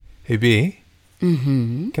Hey, B.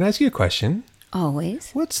 Mm-hmm. Can I ask you a question?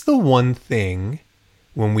 Always. What's the one thing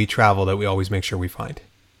when we travel that we always make sure we find?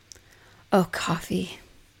 Oh, coffee.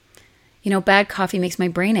 You know, bad coffee makes my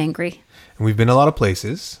brain angry. And we've been a lot of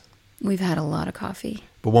places, We've had a lot of coffee.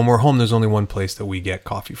 but when we're home, there's only one place that we get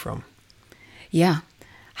coffee from. Yeah.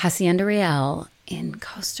 Hacienda Real in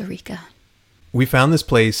Costa Rica. We found this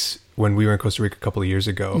place when we were in Costa Rica a couple of years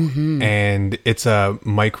ago, and it's a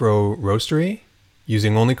micro roastery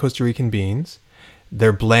using only Costa Rican beans.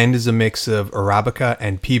 Their blend is a mix of Arabica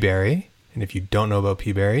and pea berry. And if you don't know about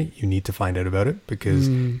pea berry, you need to find out about it because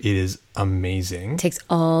it is amazing. Takes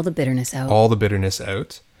all the bitterness out. All the bitterness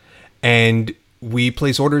out. And we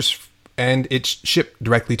place orders and it's shipped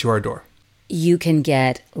directly to our door. You can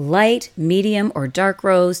get light, medium, or dark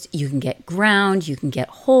roast. You can get ground. You can get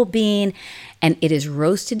whole bean. And it is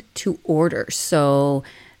roasted to order. So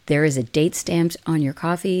there is a date stamped on your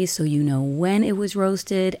coffee so you know when it was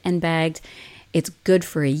roasted and bagged. It's good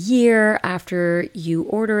for a year after you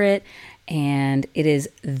order it. And it is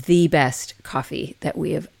the best coffee that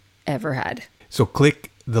we have ever had. So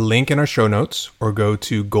click the link in our show notes or go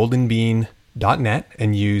to goldenbean.net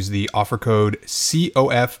and use the offer code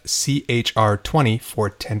COFCHR20 for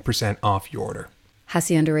 10% off your order.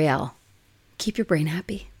 Hacienda Real. Keep your brain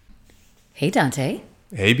happy. Hey, Dante.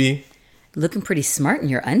 Hey, B. Looking pretty smart in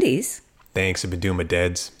your undies. Thanks. I've been doing my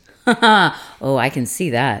deads. Oh, I can see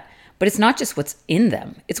that. But it's not just what's in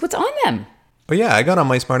them. It's what's on them. But yeah, I got on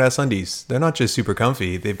my smartass undies. They're not just super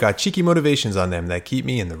comfy. They've got cheeky motivations on them that keep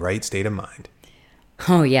me in the right state of mind.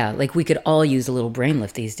 Oh, yeah. Like we could all use a little brain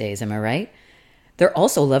lift these days. Am I right? They're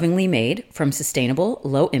also lovingly made from sustainable,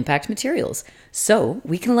 low-impact materials. So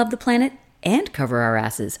we can love the planet and cover our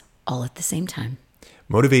asses all at the same time.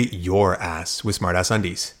 Motivate your ass with smartass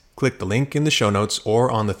undies. Click the link in the show notes or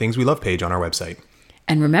on the Things We Love page on our website.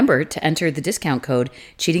 And remember to enter the discount code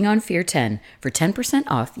CheatingOnFear10 for 10%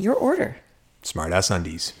 off your order. Smartass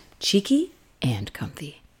undies. Cheeky and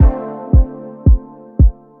comfy.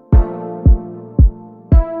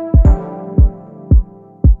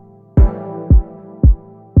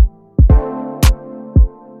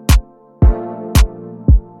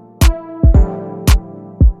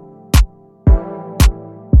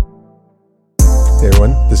 Hey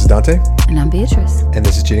everyone, this is Dante. And I'm Beatrice. And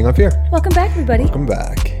this is Cheating on Fear. Welcome back, everybody. Welcome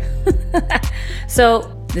back. So,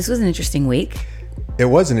 this was an interesting week. It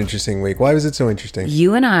was an interesting week. Why was it so interesting?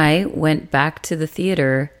 You and I went back to the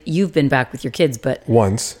theater. You've been back with your kids, but...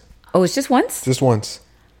 Once. Oh, it's just once? Just once.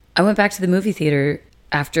 I went back to the movie theater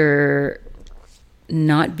after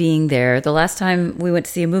not being there. The last time we went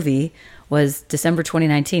to see a movie was December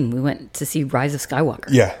 2019. We went to see Rise of Skywalker.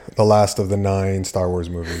 Yeah, the last of the 9 Star Wars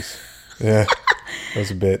movies. Yeah, that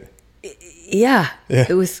was a bit. Yeah,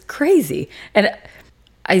 it was crazy. And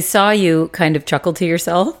I saw you kind of chuckle to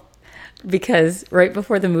yourself because right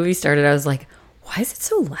before the movie started, I was like, why is it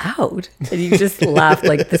so loud? And you just laughed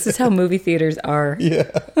like, this is how movie theaters are.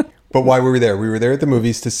 Yeah. But why were we there? We were there at the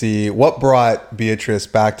movies to see what brought Beatrice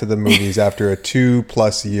back to the movies after a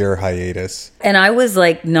 2+ year hiatus. And I was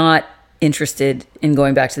like not interested in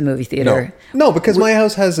going back to the movie theater. No, because my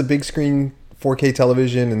house has a big screen 4K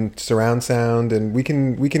television and surround sound, and we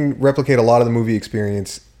can replicate a lot of the movie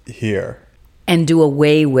experience here. And do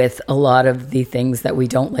away with a lot of the things that we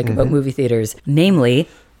don't like about movie theaters, namely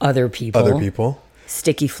other people,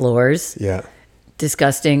 sticky floors,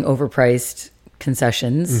 disgusting overpriced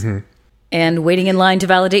concessions, and waiting in line to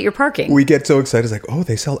validate your parking. We get so excited. It's like, oh,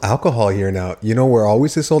 they sell alcohol here now. You know where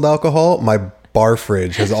always they sold alcohol? My bar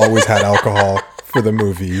fridge has always had alcohol for the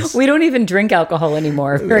movies. We don't even drink alcohol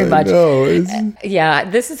anymore very much. Yeah,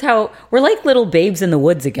 this is how we're like little babes in the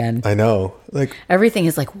woods again. I know. Like everything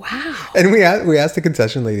is like, wow. And we asked the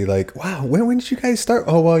concession lady, like, wow, when did you guys start?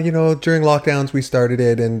 Oh, well, during lockdowns we started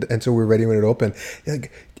it, and so we're ready when it opened.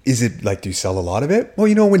 Like, is it like, do you sell a lot of it?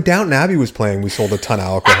 Well, when Downton Abbey was playing, we sold a ton of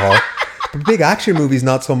alcohol. But big action movies,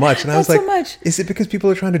 not so much. And I was like, is it because people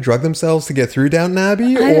are trying to drug themselves to get through Downton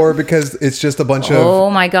Abbey, or because it's just a bunch of... Oh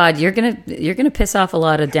my God, you're gonna piss off a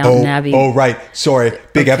lot of Downton Abbey. Oh, right. Sorry.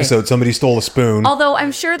 Big episode. Somebody stole a spoon. Although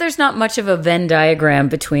I'm sure there's not much of a Venn diagram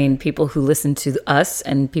between people who listen to us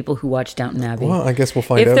and people who watch Downton Abbey. Well, I guess we'll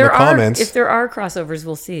find out in the comments. If there are crossovers,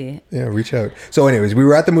 we'll see. Yeah, reach out. So anyways, we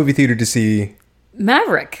were at the movie theater to see...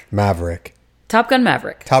 Maverick. Top Gun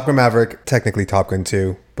Maverick. Top Gun Maverick. Technically Top Gun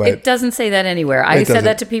 2. But it doesn't say that anywhere. I said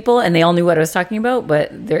that to people and they all knew what I was talking about, but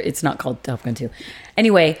it's not called Top Gun 2.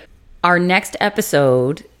 Anyway, our next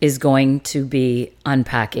episode is going to be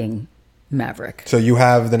unpacking Maverick. So you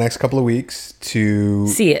have the next couple of weeks to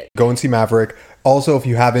see it. Go and see Maverick. Also, if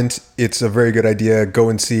you haven't, it's a very good idea. Go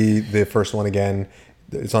and see the first one again.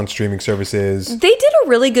 It's on streaming services. They did a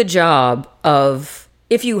really good job of,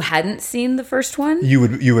 if you hadn't seen the first one, You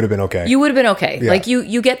would have been okay. you would have been okay. Yeah. Like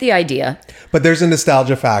you get the idea. But there's a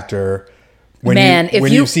nostalgia factor. When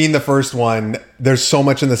you've seen the first one, there's so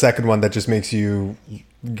much in the second one that just makes you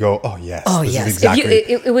go, oh yes, this is exactly.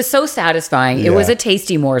 It was so satisfying. It was a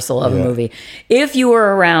tasty morsel of a movie. If you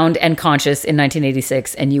were around and conscious in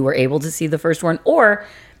 1986 and you were able to see the first one, or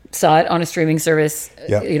saw it on a streaming service,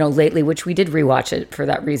 lately, which we did rewatch it for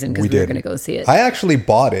that reason because we were going to go see it. I actually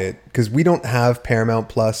bought it because we don't have Paramount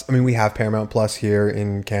Plus. I mean, we have Paramount Plus here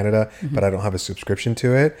in Canada, but I don't have a subscription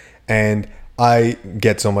to it. And I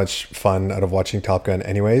get so much fun out of watching Top Gun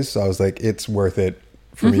anyways. So I was like, it's worth it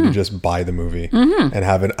for me to just buy the movie and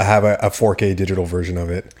have a 4K digital version of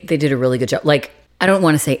it. They did a really good job. Like, I don't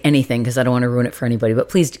want to say anything because I don't want to ruin it for anybody, but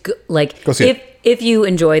please, go see it. If you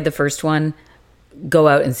enjoyed the first one, go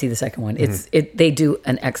out and see the second one. They do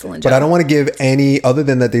an excellent job. But I don't want to give any, other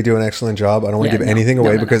than that they do an excellent job, I don't want to give anything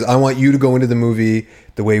away because I want you to go into the movie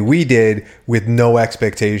the way we did with no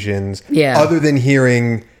expectations, other than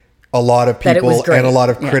hearing a lot of people and a lot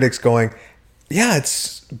of critics going, yeah,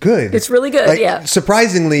 it's good. It's really good,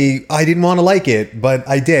 Surprisingly, I didn't want to like it, but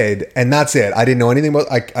I did. And that's it. I didn't know anything about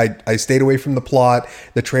I stayed away from the plot.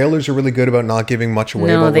 The trailers are really good about not giving much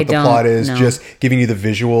away about what the plot is, just giving you the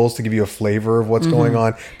visuals to give you a flavor of what's going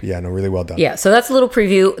on. But yeah, no, really well done. Yeah, so that's a little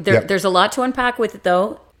preview. There's a lot to unpack with it,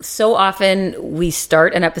 though. So often we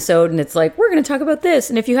start an episode and it's like, we're going to talk about this.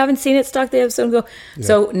 And if you haven't seen it, stop the episode and go. Yeah.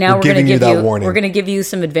 So now we're going to give you warning. We're going to give you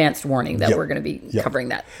some advanced warning that we're going to be covering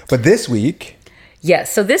that. But this week.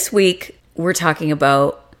 Yes. So this week we're talking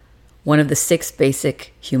about one of the 6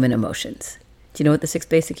 basic human emotions. Do you know what the 6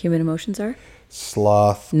 basic human emotions are?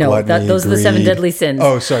 Sloth. No, gluttony, those greed. are the 7 deadly sins.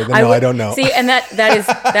 Oh, sorry. I don't know. See, and that is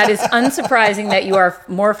unsurprising that you are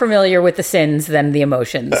more familiar with the sins than the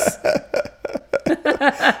emotions.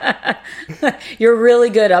 You're really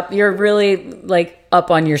good up. You're really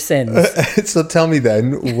up on your sins. So tell me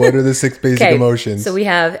then, what are the 6 basic emotions? So we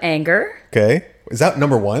have anger. Okay. Is that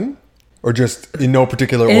number 1? Or just in no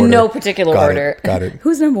particular order? In no particular order. Got it.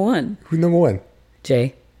 Who's number 1? Who's number 1?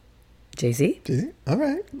 Jay. Jay-Z? Jay-Z? All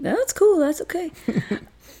right. That's cool. That's okay.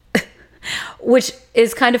 Which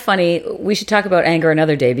is kind of funny. We should talk about anger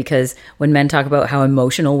another day because when men talk about how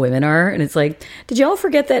emotional women are, and it's like, did y'all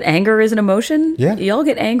forget that anger is an emotion? Yeah. Y'all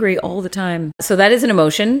get angry all the time. So that is an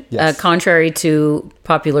emotion. Yes. Contrary to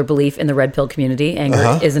popular belief in the red pill community,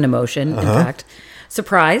 anger is an emotion, in fact.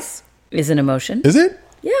 Surprise is an emotion. Is it?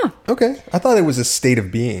 Yeah. Okay. I thought it was a state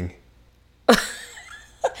of being.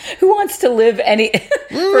 Who wants to live for an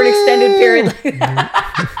extended period?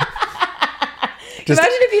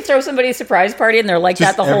 Imagine if you throw somebody a surprise party and they're like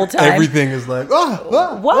that the whole time. Everything is like,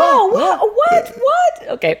 what?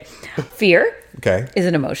 Okay. Fear is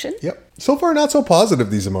an emotion. Yep. So far, not so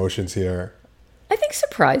positive, these emotions here. I think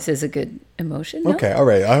surprise is a good emotion. No? Okay. All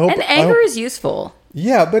right. And anger is useful.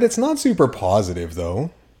 Yeah, but it's not super positive,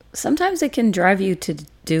 though. Sometimes it can drive you to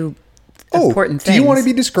do important things. Do you want to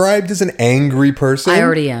be described as an angry person? I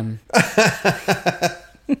already am.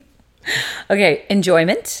 Okay.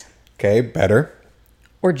 Enjoyment. Okay. Better.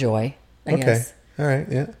 Or joy, I guess. All right.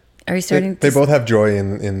 Yeah. Are you starting? They both have joy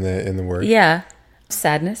in the word. Yeah.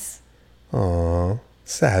 Sadness. Aw,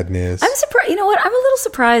 sadness. I'm surprised. You know what? I'm a little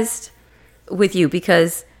surprised with you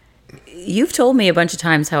because you've told me a bunch of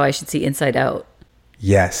times how I should see Inside Out.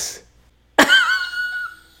 Yes.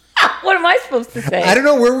 What am I supposed to say? I don't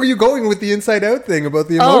know. Where were you going with the Inside Out thing about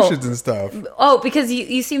the emotions and stuff? Oh, because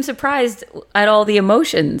you seem surprised at all the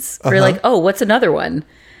emotions. You're like, oh, what's another one?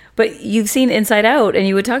 But you've seen Inside Out, and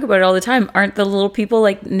you would talk about it all the time. Aren't the little people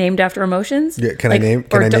named after emotions? Yeah. Can I name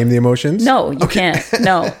the emotions? No, you can't.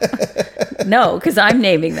 No, because I'm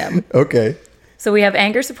naming them. Okay. So we have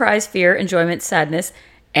anger, surprise, fear, enjoyment, sadness,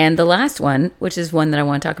 and the last one, which is one that I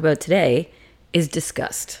want to talk about today, is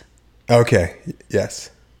disgust. Okay. Yes.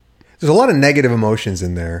 There's a lot of negative emotions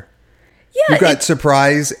in there. Yeah. You've got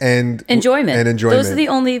surprise and enjoyment. Those are the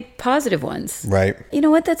only positive ones. Right. You know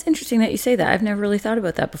what? That's interesting that you say that. I've never really thought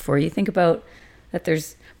about that before. You think about that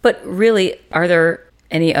but really, are there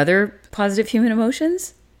any other positive human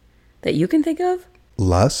emotions that you can think of?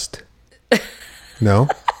 Lust? No?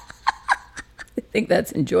 I think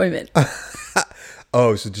that's enjoyment.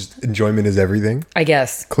 Oh, so just enjoyment is everything? I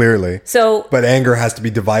guess. Clearly. So, but anger has to be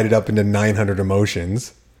divided up into 900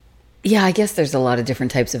 emotions. Yeah, I guess there's a lot of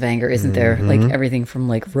different types of anger, isn't there? Like everything from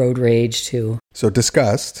road rage to... So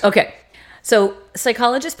disgust. Okay. So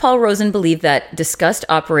psychologist Paul Rosen believed that disgust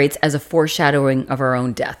operates as a foreshadowing of our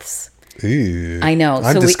own deaths. Ew. I know.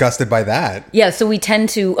 I'm disgusted by that. Yeah, so we tend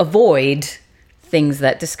to avoid things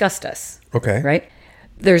that disgust us. Okay. Right?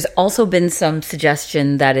 There's also been some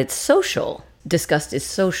suggestion that it's social. Disgust is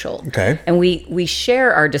social. Okay. And we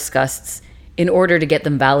share our disgusts in order to get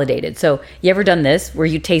them validated. So you ever done this where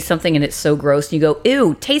you taste something and it's so gross and you go,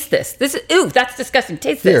 ew, taste this. This is, ew, that's disgusting.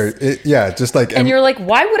 Taste this. Here, just like... And you're like,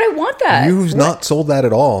 why would I want that? You've not sold that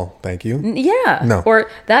at all. Thank you. Yeah. No.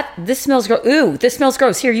 Or this smells gross. Ooh, this smells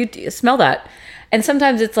gross. Here, you smell that. And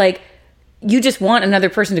sometimes it's like, you just want another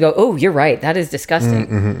person to go, oh, you're right. That is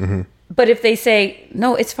disgusting. But if they say,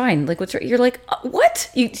 no, it's fine. Like, what's right? You're like,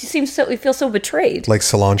 what? You feel so betrayed. Like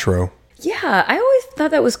cilantro. Yeah, I always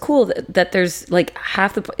thought that was cool that there's like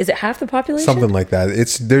is it half the population? Something like that.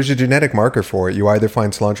 There's a genetic marker for it. You either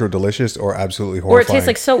find cilantro delicious or absolutely horrifying. Or it tastes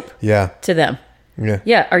like soap. Yeah. To them. Yeah.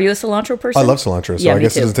 Yeah. Are you a cilantro person? I love cilantro, so yeah, I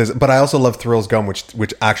guess me it too. doesn't taste. But I also love Thrills gum,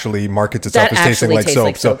 which actually markets itself That as tasting actually like tastes soap.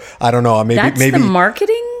 like soap. So I don't know. Maybe The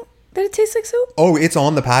marketing that it tastes like soap? Oh, it's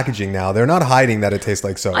on the packaging now. They're not hiding that it tastes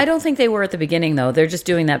like soap. I don't think they were at the beginning though. They're just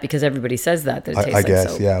doing that because everybody says that it tastes I like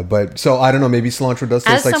guess, soap. yeah. But so I don't know. Maybe cilantro does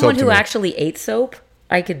taste As like soap. someone to who me. actually ate soap,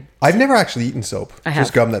 I've never actually eaten soap. I have.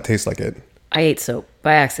 Just gum that tastes like it. I ate soap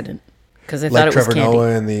by accident because I thought Like it was Trevor candy. Noah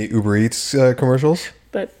and the Uber Eats commercials.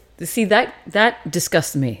 But see that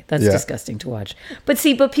disgusts me. That's Yeah. disgusting to watch. But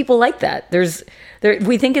people like that.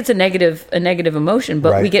 We think it's a negative emotion,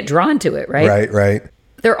 but Right. we get drawn to it, right? Right.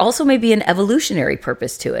 There also may be an evolutionary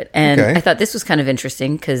purpose to it. And Okay. I thought this was kind of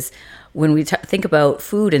interesting because when we think about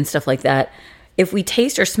food and stuff like that, if we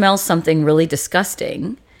taste or smell something really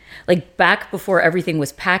disgusting, like back before everything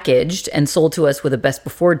was packaged and sold to us with a best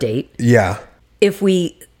before date, Yeah. if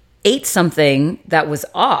we ate something that was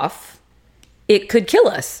off, it could kill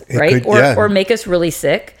us, It right? could, Or make us really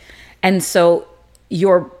sick. And so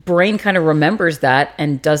your brain kind of remembers that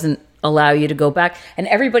and doesn't allow you to go back. And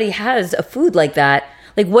everybody has a food like that.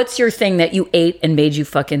 Like, what's your thing that you ate and made you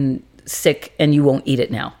fucking sick and you won't eat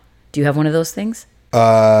it now? Do you have one of those things?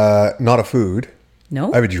 Not a food.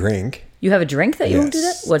 No? I have a drink. You have a drink that you won't do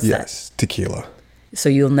that? What's that? Yes, tequila. So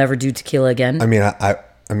you'll never do tequila again? I mean,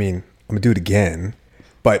 I'm gonna do it again.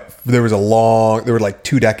 But there were like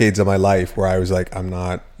 2 decades of my life where I was like, I'm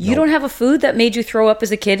not. You don't have a food that made you throw up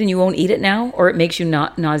as a kid and you won't eat it now? Or it makes you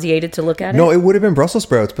not nauseated to look at it? No, it would have been Brussels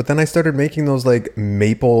sprouts. But then I started making those like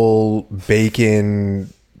maple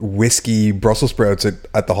bacon whiskey Brussels sprouts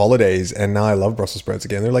at the holidays. And now I love Brussels sprouts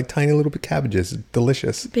again. They're like tiny little cabbages.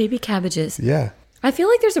 Delicious. Baby cabbages. Yeah. I feel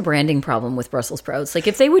like there's a branding problem with Brussels sprouts. Like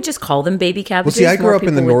if they would just call them baby Well, cabbages. see, I grew more up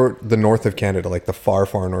in the people would- north of Canada, like the far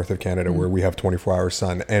north of Canada, where we have 24-hour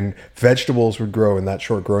sun, and vegetables would grow in that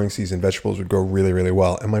short growing season. Vegetables would grow really, really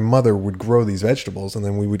well, and my mother would grow these vegetables, and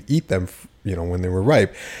then we would eat them, when they were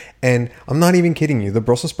ripe. And I'm not even kidding you. The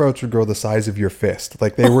Brussels sprouts would grow the size of your fist.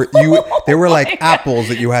 Like they were like apples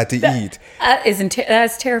that you had to eat.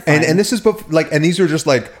 That's terrifying. And this is and these were just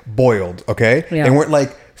like boiled. Okay, Yeah. They weren't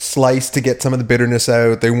like sliced to get some of the bitterness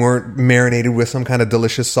out. They weren't marinated with some kind of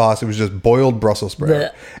delicious sauce. It was just boiled Brussels sprout.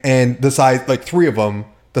 Blech. And the size, like 3 of them,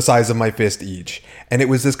 the size of my fist each. And it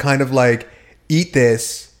was this kind of like, eat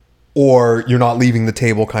this or you're not leaving the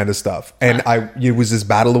table kind of stuff. And it was this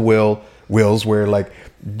battle of wills where like,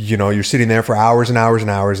 you're sitting there for hours and hours and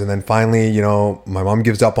hours. And then finally, my mom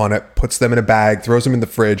gives up on it, puts them in a bag, throws them in the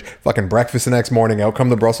fridge, fucking breakfast the next morning, out come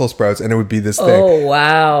the Brussels sprouts. And it would be this thing. Oh,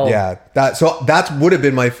 wow. Yeah. That would have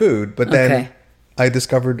been my food. But then Okay. I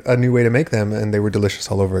discovered a new way to make them and they were delicious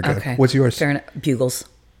all over again. Okay. What's yours? Fair enough. Bugles.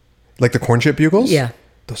 Like the corn chip bugles? Yeah.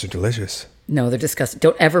 Those are delicious. No, they're disgusting.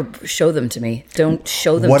 Don't ever show them to me. Don't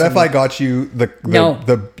show them What to if me. I got you the No.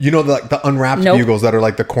 the unwrapped Nope. bugles that are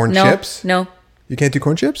like the corn No, chips? no. You can't do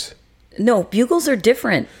corn chips? No, bugles are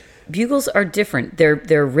different. Bugles are different.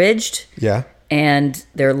 They're ridged Yeah. and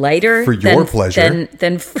they're lighter. For your pleasure.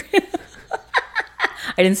 Than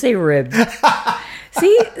I didn't say ribbed.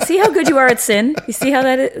 See how good you are at sin? You see how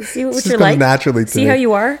that is? See what This you're comes like? naturally to See me. how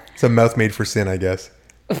you are? It's a mouth made for sin, I guess.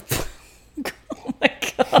 Oh my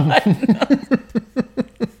God.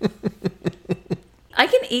 I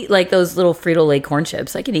can eat like those little Frito-Lay corn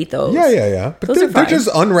chips. I can eat those. Yeah. But Those they're are fine. just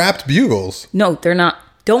unwrapped bugles. No, they're not.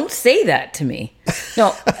 Don't say that to me.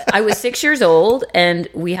 No, I was 6 years old and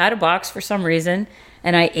we had a box for some reason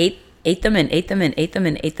and I ate them and ate them and ate them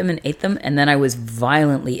and ate them and ate them and then I was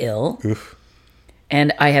violently ill. Oof.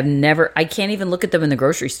 And I can't even look at them in the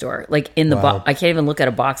grocery store. Like in the box, I can't even look at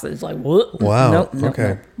a box that's like, what? Wow.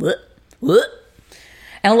 Okay. What?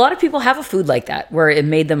 And a lot of people have a food like that where it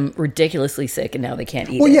made them ridiculously sick and now they can't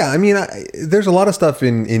eat Well, it. yeah. I mean, there's a lot of stuff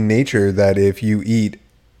in nature that if you eat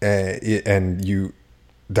and you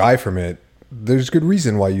die from it, there's good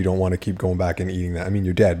reason why you don't want to keep going back and eating that. I mean,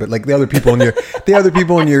 you're dead, but like the other people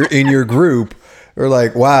in your in your group, Or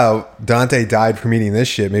like, wow, Dante died from eating this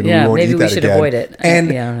shit. Maybe we won't maybe eat we that should again. avoid it. And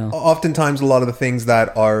I don't know. oftentimes, a lot of the things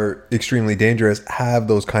that are extremely dangerous have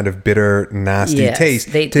those kind of bitter, nasty Yes,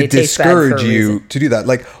 tastes they to taste bad for discourage a you reason. to do that.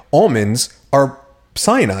 Like almonds are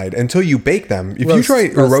cyanide until you bake them. If you try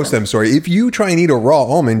or roast them, sorry, if you try and eat a raw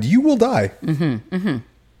almond, you will die.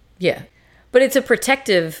 Yeah. But it's a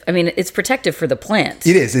protective, it's protective for the plant.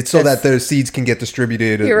 It is. It's so that the seeds can get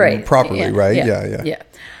distributed You're right. properly, right? Yeah.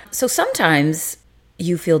 So sometimes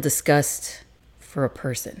you feel disgust for a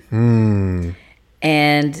person.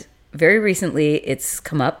 And very recently it's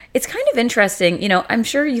come up. It's kind of interesting. I'm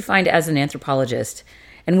sure you find as an anthropologist,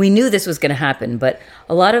 and we knew this was going to happen, but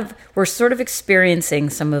we're sort of experiencing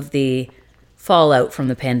some of the fallout from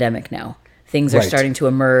the pandemic now. Things are starting to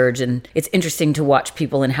emerge, and it's interesting to watch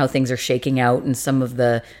people and how things are shaking out and some of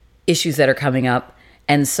the issues that are coming up.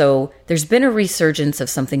 And so there's been a resurgence of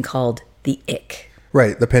something called the ick.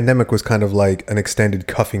 Right. The pandemic was kind of like an extended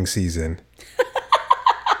cuffing season.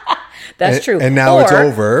 That's true. And now it's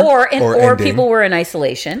over. Or ending. people were in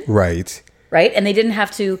isolation. Right. Right? And they didn't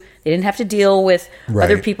have to deal with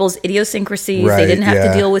other people's idiosyncrasies. Right, They didn't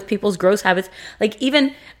have to deal with people's gross habits.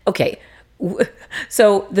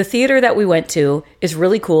 So the theater that we went to is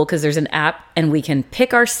really cool because there's an app and we can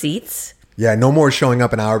pick our seats. Yeah, no more showing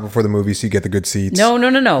up an hour before the movie so you get the good seats. No.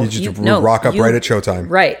 You just rock up right at showtime.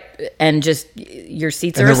 Right. And just your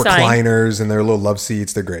seats and are they're assigned. recliners and they're little love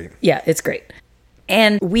seats. They're great. Yeah, it's great.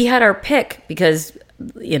 And we had our pick because,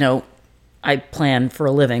 I plan for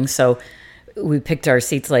a living. So we picked our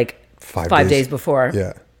seats like 5 days before.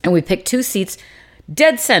 Yeah. And we picked 2 seats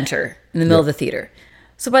dead center in the middle of the theater.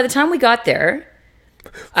 So by the time we got there,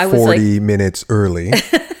 I was 40 minutes early.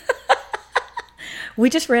 We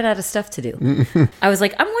just ran out of stuff to do. I was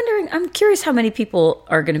like, I'm curious how many people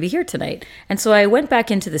are going to be here tonight. And so I went back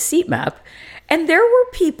into the seat map and there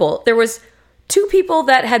was 2 people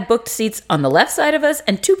that had booked seats on the left side of us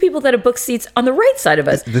and 2 people that had booked seats on the right side of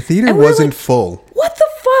us. The theater And we were wasn't like, full. What the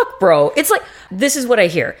fuck, bro? It's like, this is what I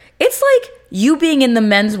hear. It's like you being in the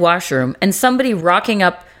men's washroom and somebody rocking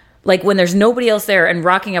up, like when there's nobody else there and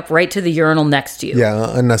rocking up right to the urinal next to you.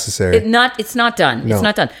 Yeah, unnecessary. It's not done. No. It's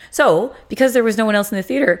not done. So, because there was no one else in the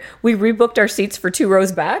theater, we rebooked our seats for 2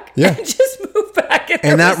 rows back and just moved back.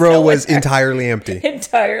 And that row no was there. entirely empty.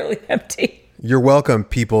 Entirely empty. You're welcome,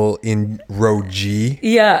 people in row G.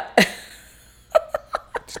 Yeah.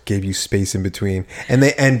 Just gave you space in between.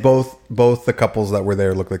 And both the couples that were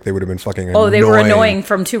there looked like they would have been fucking annoying. Oh, they were annoying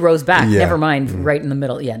from 2 rows back. Yeah. Never mind, right in the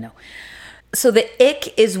middle. Yeah, no. So the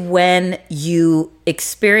ick is when you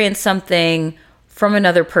experience something from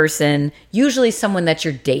another person, usually someone that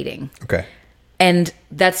you're dating. Okay. And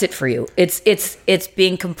that's it for you. It's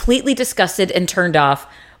being completely disgusted and turned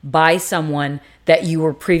off by someone that you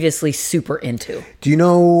were previously super into. Do you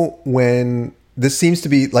know when this seems to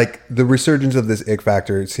be like the resurgence of this ick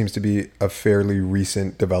factor? It seems to be a fairly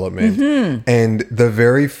recent development. Mm-hmm. And the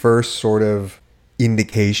very first sort of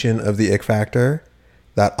indication of the ick factor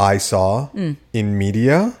that I saw in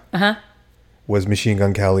media was Machine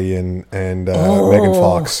Gun Kelly and Megan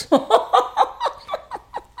Fox.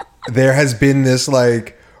 There has been this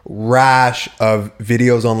like rash of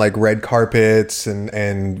videos on like red carpets and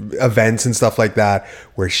events and stuff like that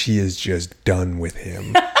where she is just done with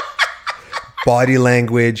him. Body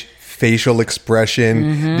language, facial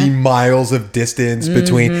expression, the miles of distance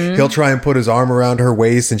between. He'll try and put his arm around her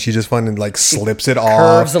waist and she just fucking like slips it off.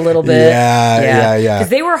 Curves a little bit. Yeah. Because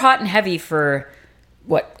they were hot and heavy for,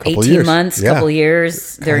 Couple 18 years. months, Yeah. couple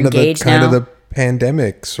years. They're Kind of engaged kind now. of the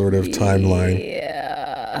pandemic sort of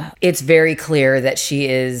timeline. It's very clear that she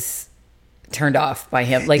is turned off by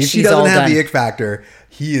him. Like If she she's doesn't all have done. the ick factor,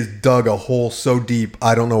 he has dug a hole so deep.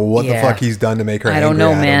 I don't know what the fuck he's done to make her I don't angry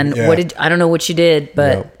know, at man. him. Yeah. I don't know what she did,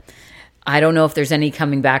 but No. I don't know if there's any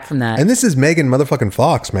coming back from that. And this is Megan motherfucking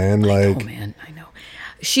Fox, man. Like, Oh man, I know.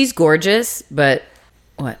 She's gorgeous, but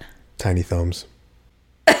what? tiny thumbs.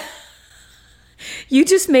 You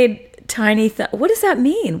just made tiny what does that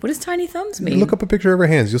mean? What does tiny thumbs mean? Look up a picture of her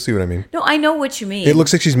hands. You'll see what I mean. No, I know what you mean. It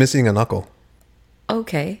looks like she's missing a knuckle.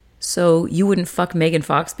 Okay. So you wouldn't fuck Megan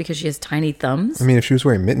Fox because she has tiny thumbs? I mean, if she was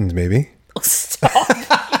wearing mittens, maybe. Oh, stop.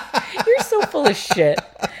 You're so full of shit.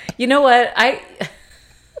 You know what?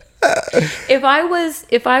 If I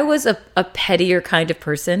was a pettier kind of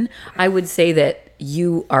person, I would say that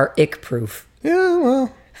you are ick proof. Yeah,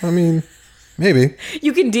 well, I mean, maybe.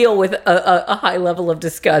 You can deal with a high level of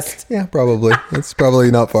disgust. Yeah, probably. It's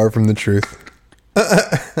probably not far from the truth.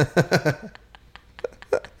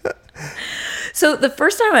 So the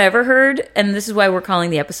first time I ever heard, and this is why we're calling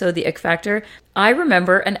the episode The Ick Factor, I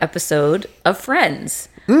remember an episode of Friends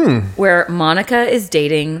where Monica is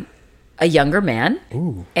dating a younger man.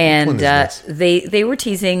 Ooh, and which one is this? they were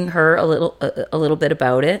teasing her a little bit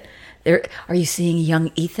about it. Are you seeing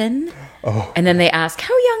young Ethan? Oh. And then they ask,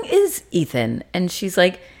 how young is Ethan? And she's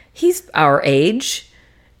like, he's our age.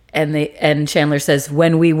 And Chandler says,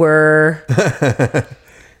 when we were.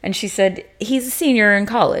 And she said, he's a senior in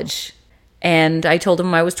college. And I told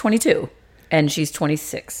him I was 22. And she's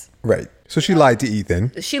 26. Right. So she lied to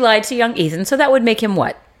Ethan. She lied to young Ethan. So that would make him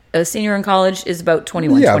what? A senior in college is about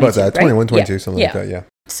 21, Yeah, 22, about that. right? 21, 22, something like that, yeah.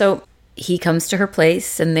 So he comes to her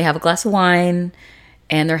place and they have a glass of wine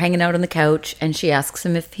and they're hanging out on the couch and she asks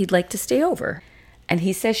him if he'd like to stay over. And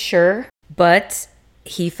he says sure, but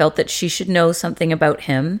he felt that she should know something about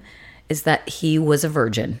him, is that he was a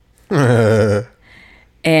virgin.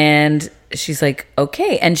 And she's like,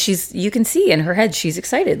 okay. And you can see in her head, she's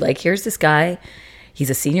excited. Like, here's this guy.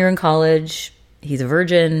 He's a senior in college. He's a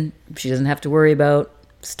virgin. She doesn't have to worry about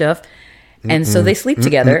stuff. And so they sleep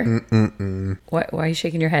together. Why are you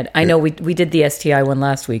shaking your head? I know we did the STI one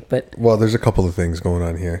last week, but... Well, there's a couple of things going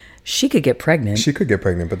on here. She could get pregnant. She could get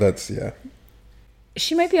pregnant, but that's, yeah.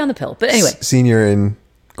 She might be on the pill. But anyway. Senior in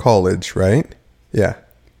college, right? Yeah.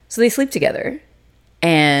 So they sleep together.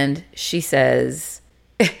 And she says...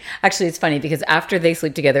 Actually, it's funny because after they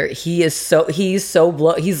sleep together, he's so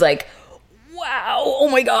blown. He's like, wow, oh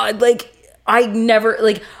my God. Like, I never,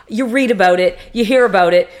 like, you read about it, you hear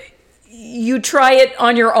about it, you try it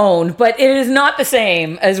on your own, but it is not the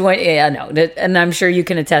same as when, and I'm sure you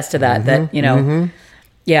can attest to that,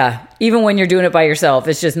 yeah, even when you're doing it by yourself,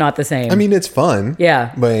 it's just not the same. I mean, it's fun.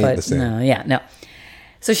 Yeah. But it ain't the same. No.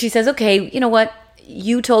 So she says, okay, you know what?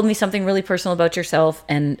 You told me something really personal about yourself,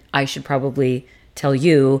 and I should probably tell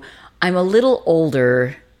you, I'm a little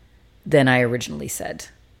older than I originally said.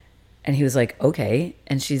 And he was like, okay.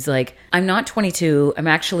 And she's like, I'm not 22. I'm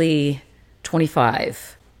actually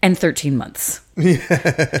 25 and 13 months.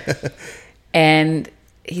 And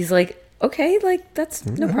he's like, okay, like, that's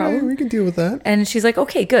no problem. Right, we can deal with that. And she's like,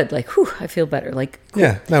 okay, good. Like, whew, I feel better. Like, cool.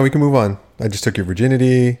 Yeah, now we can move on. I just took your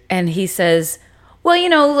virginity. And he says,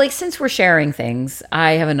 well, like, since we're sharing things,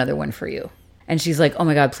 I have another one for you. And she's like, oh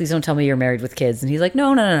my God, please don't tell me you're married with kids. And he's like,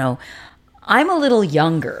 no. I'm a little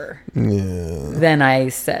younger than I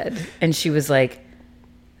said. And she was like,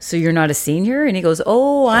 so you're not a senior? And he goes,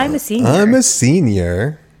 oh, I'm a senior. I'm a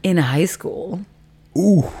senior. In high school.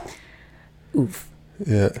 Oof.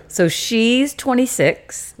 Yeah. So she's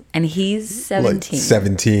 26 and he's 17. Like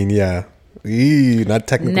 17, yeah. Eee, not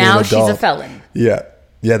technically now an adult. she's a felon. Yeah.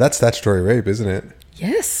 Yeah, that's statutory rape, isn't it?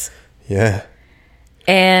 Yes. Yeah.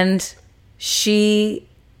 And she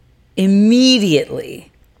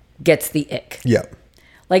immediately gets the ick. Yeah.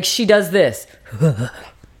 Like, she does this.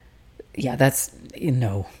 Yeah, that's...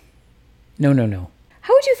 No.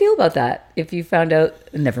 How would you feel about that if you found out...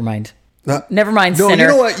 Never mind. Never mind, no, sinner. You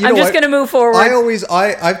know what? I'm just going to move forward.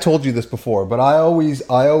 I've told you this before, but I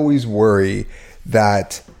always worry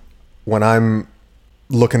that when I'm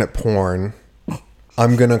looking at porn,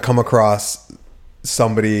 I'm going to come across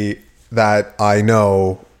somebody that I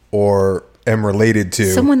know or am related to.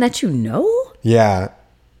 Someone that you know? Yeah.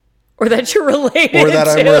 Or that you're related to. Or that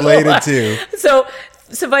I'm related to. So,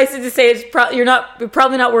 suffice it to say, you're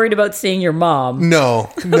probably not worried about seeing your mom.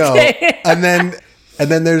 No. Okay. And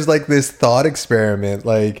then there's like this thought experiment.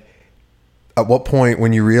 Like, at what point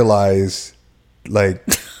when you realize, like,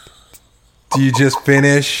 do you just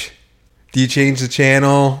finish? Do you change the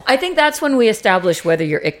channel? I think that's when we establish whether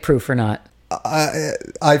you're ick-proof or not.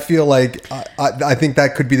 I feel like I think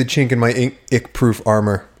that could be the chink in my ick-proof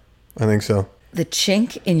armor. I think so. The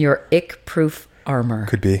chink in your ick-proof armor.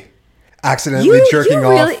 Could be. Accidentally jerking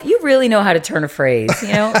off. You really know how to turn a phrase,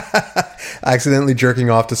 you know? Accidentally jerking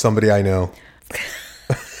off to somebody I know.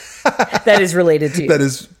 That is related to you. That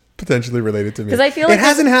is potentially related to me. Because I feel like it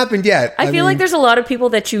hasn't happened yet. I feel like there's a lot of people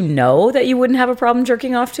that you know that you wouldn't have a problem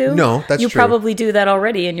jerking off to. No, that's true. You true. probably do that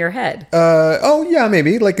already in your head. Oh, yeah,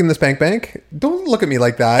 maybe. Like in the spank bank. Don't look at me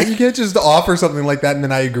like that. You can't just offer something like that and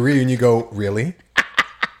then I agree and you go, really?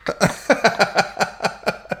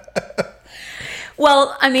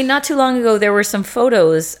 Well, I mean, not too long ago, there were some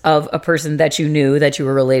photos of a person that you knew that you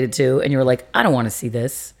were related to, and you were like, I don't want to see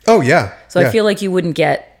this. Oh, yeah. So yeah. I feel like you wouldn't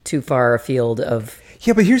get too far afield of...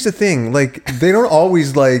 Yeah, but here's the thing. Like, they don't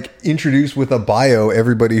always, like, introduce with a bio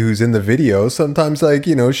everybody who's in the video. Sometimes, like,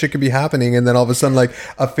 shit could be happening, and then all of a sudden, like,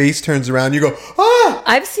 a face turns around, you go, ah!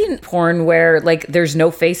 I've seen porn where, like, there's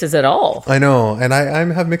no faces at all. I know, and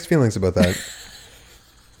I have mixed feelings about that.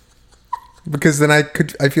 Because then I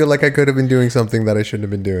feel like I could have been doing something that I shouldn't have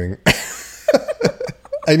been doing.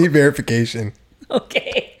 I need verification.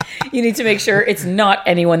 Okay. You need to make sure it's not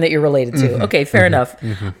anyone that you're related to. Okay, fair enough.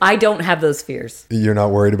 I don't have those fears. You're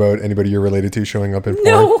not worried about anybody you're related to showing up in porn?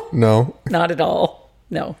 No. No? Not at all.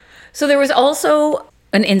 No. So there was also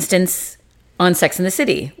an instance on Sex and the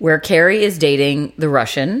City where Carrie is dating the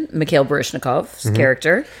Russian, Mikhail Baryshnikov's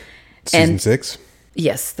character. Season 6?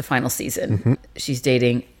 Yes, the final season. She's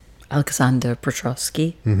dating Alexander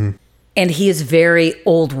Petrovsky. And he is very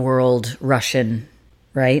old world Russian,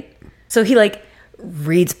 right? So he like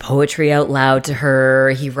reads poetry out loud to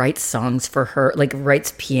her. He writes songs for her, like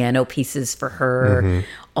writes piano pieces for her.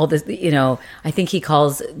 All this, you know, I think he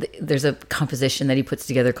calls, there's a composition that he puts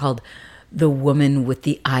together called The Woman with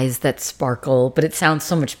the Eyes That Sparkle, but it sounds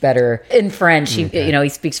so much better in French. He, you know, he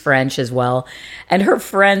speaks French as well. And her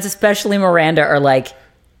friends, especially Miranda, are like,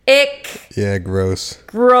 ick. Yeah, gross.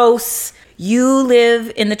 Gross. You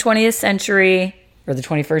live in the 20th century or the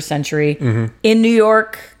 21st century in New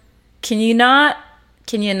York. Can you not?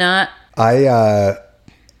 Can you not?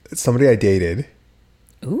 Somebody I dated.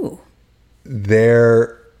 Ooh.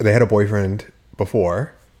 They had a boyfriend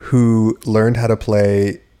before who learned how to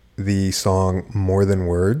play the song More Than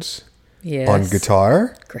Words on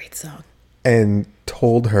guitar. Great song. And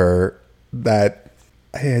told her that,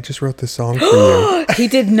 hey, I just wrote this song for you. He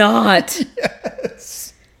did not.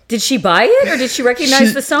 Yes. Did she buy it or did she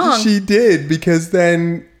recognize the song? She did, because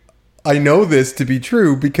then I know this to be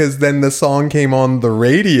true because then the song came on the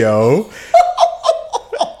radio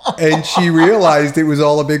and she realized it was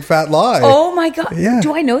all a big fat lie. Oh my God. Yeah.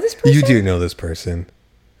 Do I know this person? You do know this person.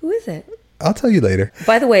 Who is it? I'll tell you later.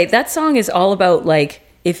 By the way, that song is all about like,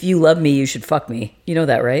 if you love me, you should fuck me. You know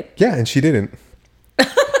that, right? Yeah, and she didn't.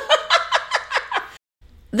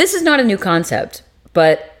 This is not a new concept,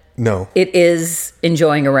 but no, it is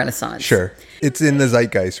enjoying a renaissance. Sure. It's in the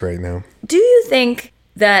zeitgeist right now. Do you think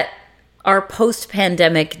that our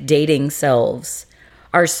post-pandemic dating selves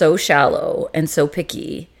are so shallow and so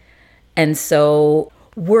picky and so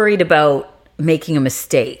worried about making a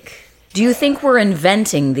mistake? Do you think we're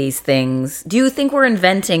inventing these things? Do you think we're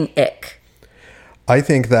inventing ick? I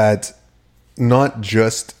think that not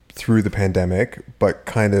just through the pandemic, but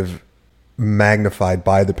kind of magnified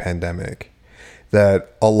by the pandemic,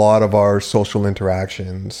 that a lot of our social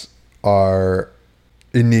interactions are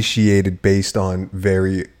initiated based on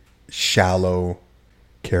very shallow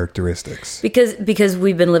characteristics. Because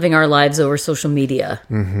we've been living our lives over social media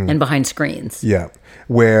and behind screens. Yeah.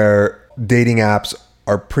 Where dating apps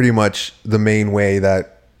are pretty much the main way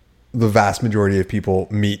that the vast majority of people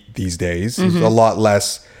meet these days. There's a lot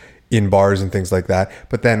less in bars and things like that.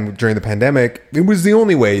 But then during the pandemic, it was the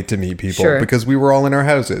only way to meet people because we were all in our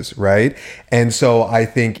houses, right? And so I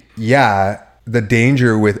think, yeah, the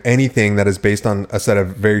danger with anything that is based on a set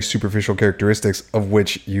of very superficial characteristics of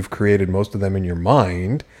which you've created most of them in your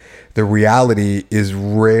mind, the reality is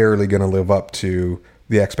rarely going to live up to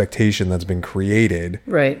the expectation that's been created.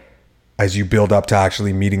 Right. As you build up to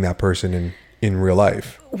actually meeting that person in real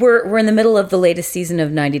life. We're in the middle of the latest season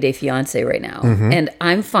of 90 Day Fiancé right now. And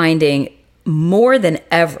I'm finding more than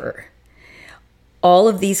ever, all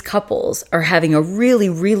of these couples are having a really,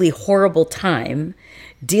 really horrible time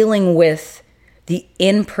dealing with the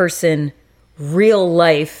in-person, real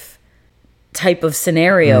life type of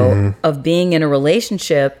scenario of being in a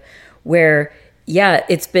relationship where, yeah,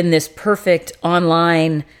 it's been this perfect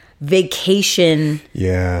online vacation.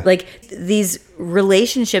 Yeah. Like these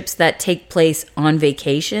relationships that take place on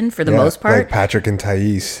vacation for the most part. Like Patrick and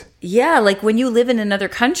Thais. Yeah, like when you live in another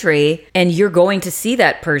country and you're going to see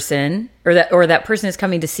that person or that person is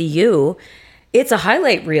coming to see you, it's a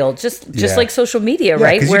highlight reel, just like social media,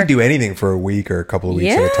 right? Because you can do anything for a week or a couple of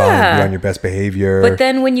weeks at a time, be on your best behavior. But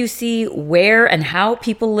then when you see where and how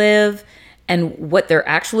people live and what they're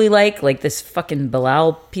actually like this fucking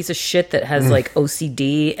Bilal piece of shit that has like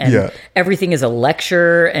OCD and everything is a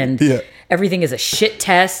lecture and everything is a shit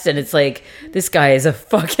test. And it's like, this guy is a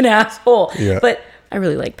fucking asshole. Yeah. But I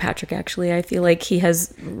really like Patrick, actually. I feel like he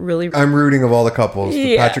has really... I'm rooting of all the couples.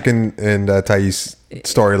 The Patrick and Thais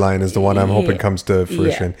storyline is the one I'm hoping comes to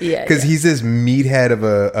fruition. Because he's this meathead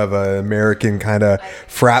of a American kind of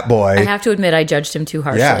frat boy. I have to admit, I judged him too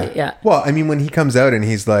harshly. Yeah. Well, I mean, when he comes out and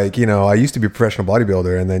he's like, I used to be a professional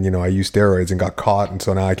bodybuilder and then, I used steroids and got caught. And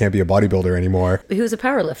so now I can't be a bodybuilder anymore. He was a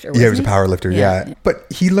powerlifter, wasn't he? Yeah, he was a powerlifter, yeah. But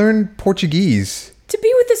he learned Portuguese. To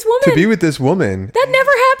be with this woman. That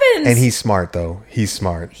never happens. And he's smart, though. He's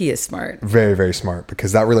smart. He is smart. Very, very smart.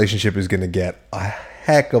 Because that relationship is going to get a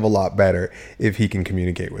heck of a lot better if he can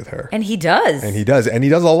communicate with her. And he does. And he does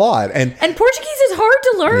a lot. And Portuguese is hard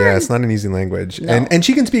to learn. Yeah, it's not an easy language. No. And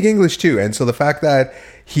she can speak English, too. And so the fact that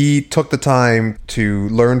he took the time to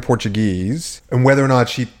learn Portuguese, and whether or not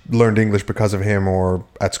she learned English because of him or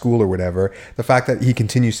at school or whatever, the fact that he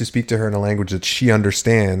continues to speak to her in a language that she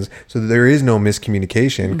understands, so that there is no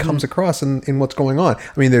miscommunication, comes across in what's going on.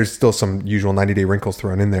 I mean, there's still some usual 90-day wrinkles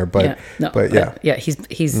thrown in there, but he's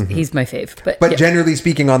my fave. But generally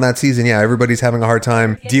speaking, on that season, everybody's having a hard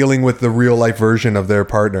time dealing with the real life version of their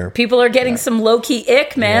partner. People are getting some low key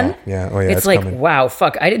ick, man. It's like, coming. Wow,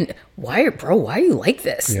 fuck, why are you like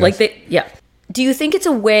this? Yes. Like Do you think it's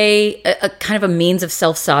a way, a kind of a means of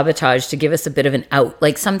self-sabotage to give us a bit of an out?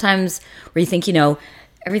 Like sometimes where you think,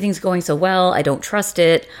 everything's going so well, I don't trust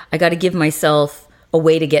it, I got to give myself a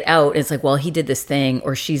way to get out. And it's like, well, he did this thing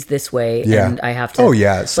or she's this way and I have to. Oh,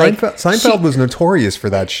 yeah. Seinfeld was notorious for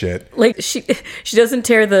that shit. Like she doesn't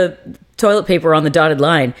tear the toilet paper on the dotted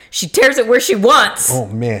line. She tears it where she wants. Oh,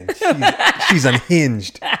 man. She's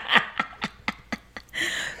unhinged.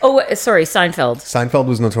 Oh, sorry, Seinfeld. Seinfeld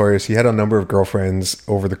was notorious. He had a number of girlfriends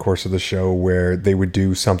over the course of the show where they would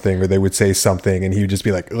do something or they would say something and he would just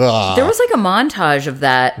be like, ugh. There was like a montage of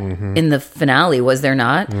that in the finale, was there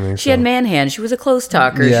not? She had man hand. She was a close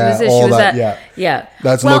talker. Yeah, she was that. Yeah.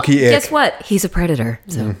 That's low-key ick. Guess what? He's a predator.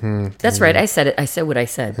 So that's right. I said it. I said what I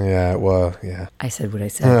said. Yeah, well, yeah. I said what I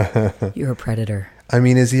said. You're a predator. I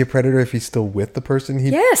mean, is he a predator if he's still with the person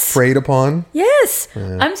he preyed upon? Yes.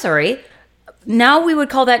 Yeah. I'm sorry. Now we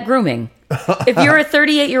would call that grooming. If you're a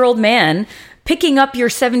 38-year-old man picking up your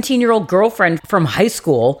 17-year-old girlfriend from high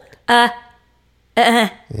school, I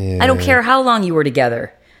don't care how long you were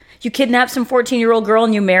together. You kidnap some 14-year-old girl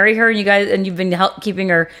and you marry her and you've been keeping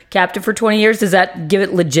her captive for 20 years. Does that give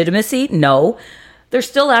it legitimacy? No. They're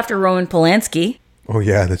still after Roman Polanski. Oh,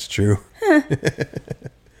 yeah, that's true.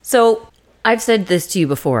 So I've said this to you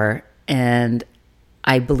before, and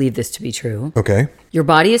I believe this to be true. Okay. Your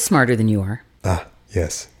body is smarter than you are. Ah,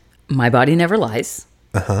 yes. My body never lies.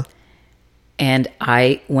 Uh-huh. And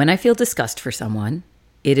when I feel disgust for someone,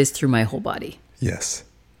 it is through my whole body. Yes.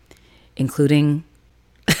 Including...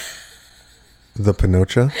 the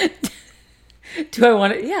panocha? Do I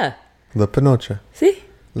want to... Yeah. La panocha. Sí.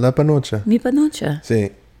 La panocha. Mi panocha.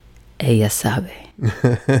 Sí. Ella sabe.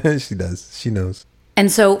 She does. She knows.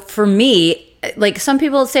 And so for me, like some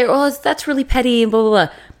people say, oh, that's really petty and blah, blah,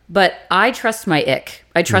 blah. But I trust my ick.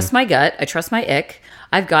 I trust my gut. I trust my ick.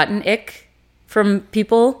 I've gotten ick from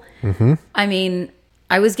people. Mm-hmm. I mean,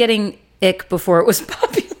 I was getting ick before it was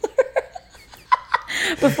popular.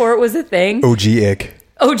 Before it was a thing. OG ick.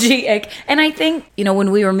 OG ick. And I think,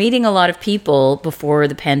 when we were meeting a lot of people before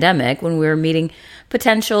the pandemic, when we were meeting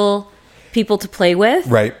potential people to play with,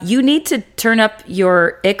 right, you need to turn up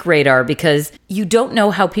your ick radar because you don't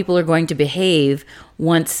know how people are going to behave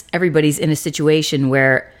once everybody's in a situation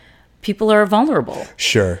where people are vulnerable.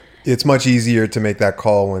 Sure. It's much easier to make that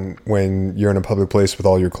call when you're in a public place with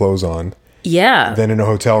all your clothes on. Yeah. Than in a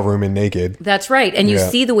hotel room and naked. That's right. And you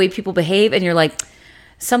see the way people behave and you're like,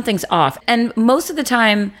 something's off. And most of the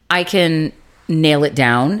time I can nail it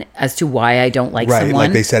down as to why I don't like someone. Right,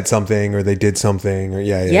 like they said something or they did something or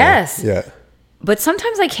yes. Yeah. But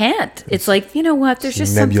sometimes I can't. It's like, you know what? There's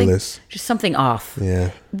just nebulous. something off. Yeah.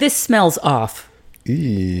 This smells off.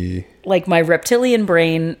 Eee. Like my reptilian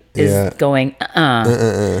brain is going,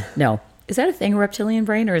 No. Is that a thing, a reptilian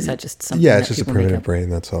brain, or is that just something? Yeah, it's just a primitive brain.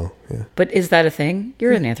 That's all. Yeah. But is that a thing?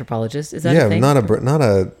 You're an anthropologist. Is that a thing? not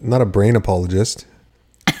a brain apologist.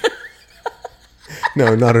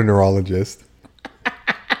 No, not a neurologist.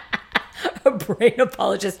 A brain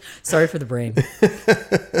apologist. Sorry for the brain.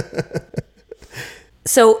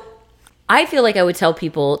 So I feel like I would tell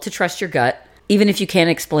people to trust your gut, even if you can't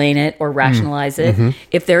explain it or rationalize it. Mm-hmm.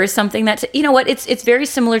 If there is something that, it's very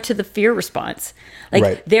similar to the fear response.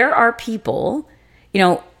 Like there are people,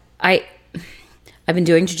 I've been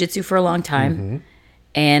doing jiu-jitsu for a long time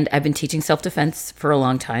and I've been teaching self-defense for a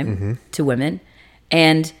long time to women.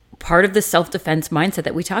 And part of the self-defense mindset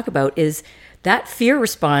that we talk about is that fear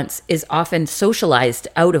response is often socialized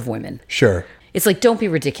out of women. Sure. It's like, don't be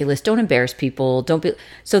ridiculous. Don't embarrass people.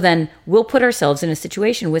 So then we'll put ourselves in a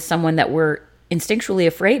situation with someone that we're instinctually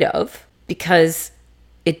afraid of because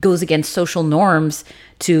it goes against social norms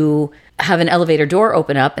to have an elevator door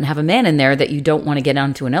open up and have a man in there that you don't want to get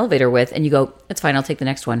onto an elevator with. And you go, that's fine. I'll take the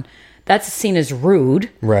next one. That's seen as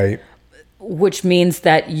rude. Right. Which means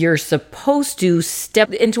that you're supposed to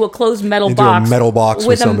step into a closed metal box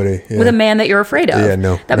with somebody. With a man that you're afraid of. Yeah,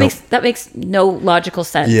 no. That makes no logical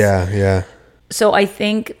sense. Yeah. So I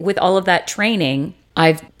think with all of that training,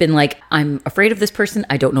 I've been like, I'm afraid of this person.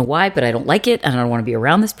 I don't know why, but I don't like it. And I don't want to be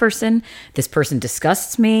around this person. This person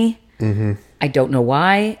disgusts me. Mm-hmm. I don't know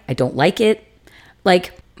why. I don't like it.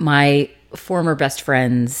 Like my former best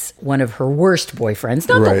friend's, one of her worst boyfriends.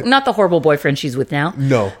 Right. Not the horrible boyfriend she's with now.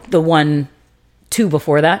 No. The two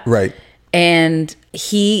before that. Right. And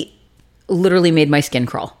he literally made my skin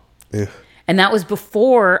crawl. Ugh. And that was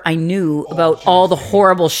before I knew about all the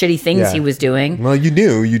horrible, shitty things he was doing. Well, you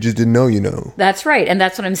knew. You just didn't know you know. That's right. And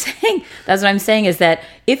that's what I'm saying. That's what I'm saying is that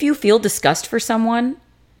if you feel disgust for someone,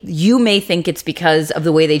 you may think it's because of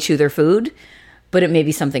the way they chew their food, but it may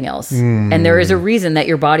be something else. And there is a reason that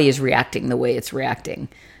your body is reacting the way it's reacting.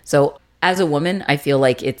 So as a woman, I feel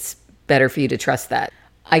like it's better for you to trust that.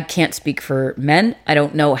 I can't speak for men. I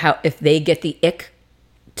don't know if they get the ick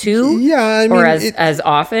too, I mean, or as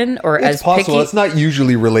often, or it's as possible. picky. It's not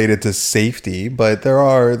usually related to safety, but there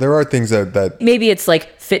are things that maybe it's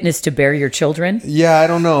like fitness to bear your children. Yeah, I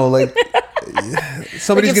don't know. Like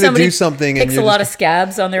somebody's like going to do something, picks and a lot of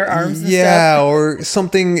scabs on their arms. And stuff. Or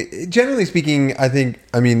something. Generally speaking, I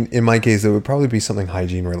mean, in my case, it would probably be something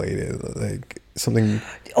hygiene related, like something.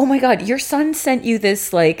 Oh my God, your son sent you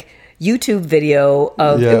this like YouTube video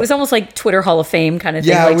of it was almost like Twitter Hall of Fame kind of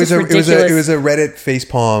thing. Yeah, like, it was ridiculous. a Reddit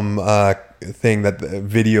facepalm thing that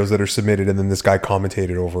videos that are submitted, and then this guy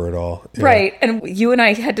commentated over it all. Yeah. Right, and you and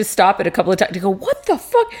I had to stop it a couple of times to go, what the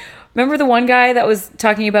fuck? Remember the one guy that was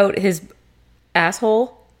talking about his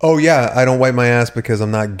asshole? Oh yeah, I don't wipe my ass because I'm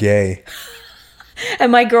not gay.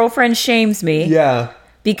 And my girlfriend shames me. Yeah,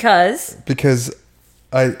 because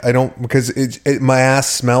I don't, because my ass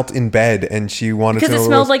smelt in bed, and she wanted to know. Because it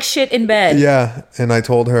smelled like shit in bed. Yeah, and I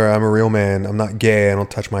told her I'm a real man. I'm not gay. I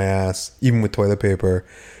don't touch my ass, even with toilet paper.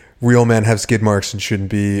 Real men have skid marks and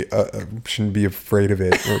shouldn't be afraid of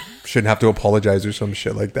it, or shouldn't have to apologize or some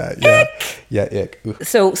shit like that. Yeah, Ick. Yeah, ick. Ugh.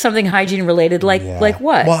 So something hygiene related, like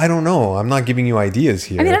what? Well, I don't know. I'm not giving you ideas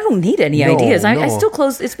here. I mean, I don't need any ideas. I still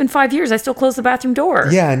close. It's been 5 years. I still close the bathroom door.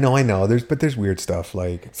 Yeah, no, I know. There's weird stuff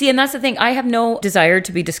like. See, and that's the thing. I have no desire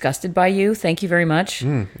to be disgusted by you. Thank you very much.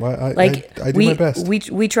 Well, I do my best.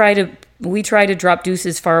 We try to drop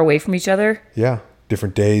deuces far away from each other. Yeah,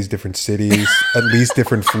 different days, different cities, at least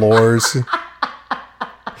different floors.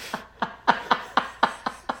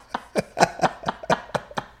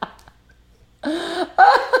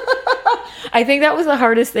 I think that was the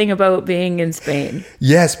hardest thing about being in Spain.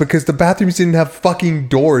 Yes, because the bathrooms didn't have fucking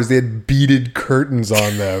doors. They had beaded curtains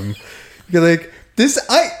on them. You're like, this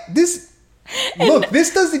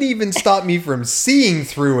doesn't even stop me from seeing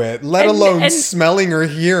through it, let alone smelling or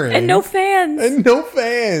hearing. And no fans.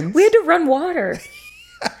 We had to run water.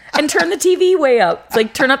 And turn the TV way up. It's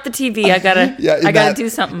like, turn up the TV. I gotta do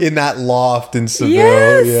something. In that loft in Seville.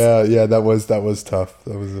 Yes. Yeah, that was tough.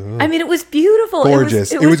 That was I mean, it was beautiful.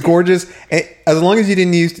 Gorgeous. It was gorgeous. And as long as you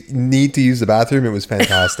didn't need to use the bathroom, it was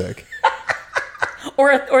fantastic.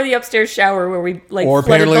 or the upstairs shower where we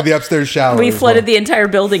apparently the upstairs shower. We flooded the entire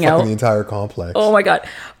building out. The entire complex. Oh my God.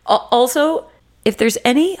 Also, if there's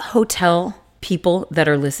any hotel people that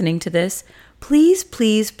are listening to this, please,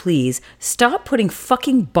 please, please stop putting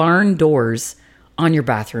fucking barn doors on your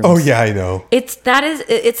bathrooms. Oh yeah, I know. It's not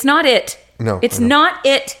it. No. It's not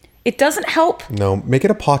it. It doesn't help. No, make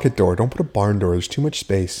it a pocket door. Don't put a barn door. There's too much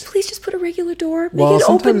space. Please just put a regular door. Well,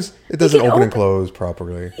 sometimes it doesn't open and close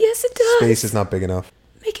properly. Yes, it does. Space is not big enough.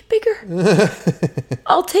 Make it bigger.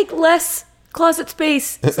 I'll take less closet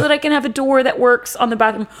space so that I can have a door that works on the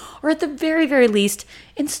bathroom. Or at the very, very least,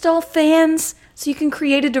 install fans so you can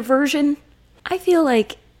create a diversion. I feel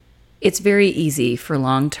like it's very easy for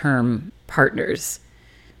long-term partners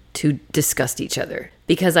to disgust each other,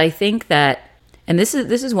 because I think that, and this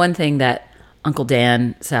is one thing that Uncle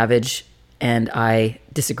Dan Savage and I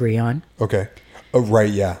disagree on. Okay. Oh,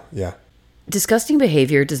 right. Yeah. Disgusting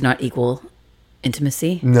behavior does not equal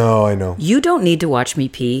intimacy. No, I know. You don't need to watch me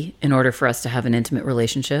pee in order for us to have an intimate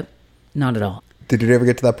relationship. Not at all. Did it ever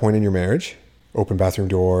get to that point in your marriage? Open bathroom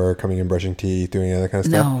door, coming in, brushing teeth, doing that kind of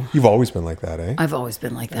stuff? No. You've always been like that, eh? I've always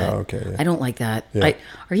been like that. Oh, okay. Yeah. I don't like that. Yeah.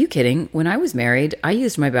 Are you kidding? When I was married, I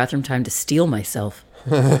used my bathroom time to steal myself.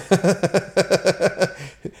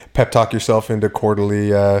 Pep talk yourself into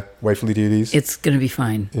quarterly wifely duties. It's going to be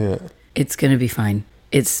fine. Yeah. It's going to be fine.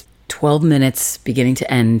 It's 12 minutes beginning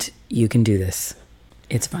to end. You can do this.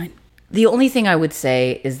 It's fine. The only thing I would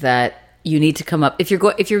say is that you need to come up if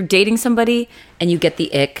you're dating somebody and you get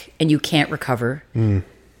the ick and you can't recover.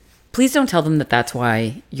 Please don't tell them that that's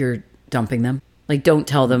why you're dumping them. Like, don't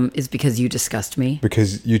tell them it's because you disgust me.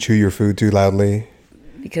 Because you chew your food too loudly.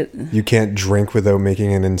 Because you can't drink without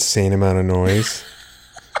making an insane amount of noise.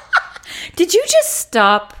 Did you just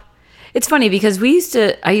stop? It's funny because I used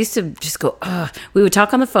to just go, ugh. We would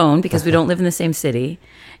talk on the phone because we don't live in the same city.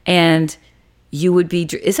 And you would be,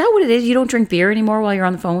 is that what it is? You don't drink beer anymore while you're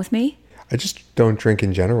on the phone with me? I just don't drink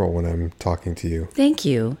in general when I'm talking to you. Thank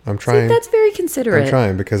you. I'm trying. See, that's very considerate. I'm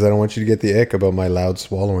trying because I don't want you to get the ick about my loud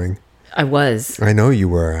swallowing. I was. I know you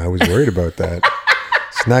were. I was worried about that.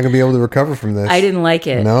 She's not going to be able to recover from this. I didn't like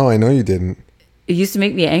it. No, I know you didn't. It used to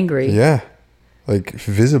make me angry. Yeah. Like,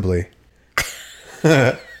 visibly.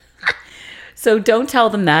 So don't tell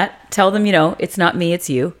them that. Tell them, it's not me, it's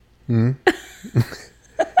you.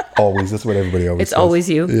 Always. That's what everybody always says. It's always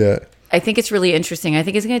you. Yeah. I think it's really interesting. I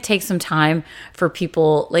think it's going to take some time for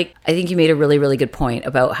people. Like, I think you made a really, really good point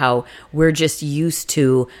about how we're just used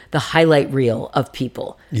to the highlight reel of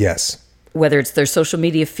people. Yes. Whether it's their social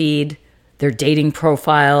media feed, their dating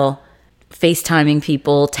profile, FaceTiming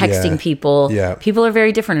people, texting people. Yeah. People are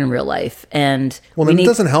very different in real life. And Well, it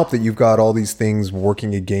doesn't help that you've got all these things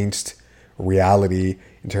working against reality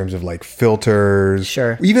in terms of like filters.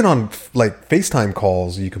 Sure. Even on like FaceTime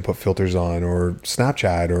calls, you can put filters on, or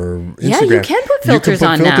Snapchat or Instagram. Yeah, you can put filters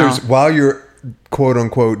on now. While you're quote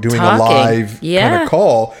unquote doing Talking. a live kind Yeah. of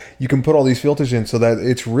call. You can put all these filters in so that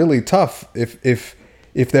it's really tough.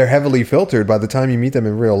 If they're heavily filtered, by the time you meet them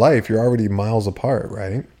in real life, you're already miles apart,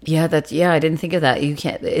 right? Yeah, I didn't think of that. You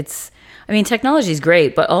can't, technology is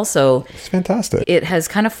great, but also It's fantastic. it has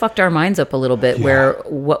kind of fucked our minds up a little bit where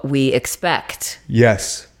what we expect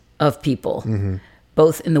Yes. of people,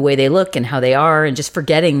 both in the way they look and how they are, and just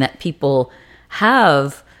forgetting that people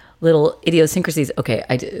have little idiosyncrasies. Okay,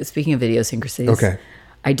 speaking of idiosyncrasies, Okay.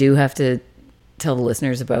 I do have to tell the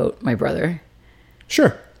listeners about my brother.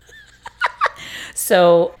 Sure.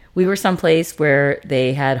 So we were someplace where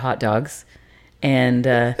they had hot dogs, and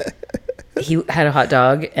he had a hot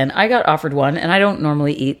dog, and I got offered one, and I don't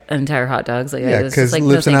normally eat entire hot dogs. Like, Yeah, because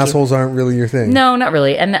lips and assholes aren't really your thing. No, not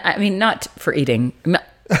really. And I mean, not for eating.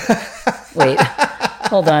 Wait,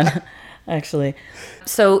 hold on. Actually.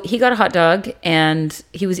 So he got a hot dog and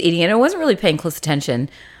he was eating it. I wasn't really paying close attention,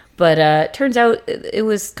 but turns out it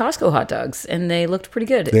was Costco hot dogs and they looked pretty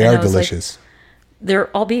good. They and are delicious. Like, they're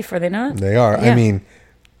all beef, are they not? They are. Yeah. I mean,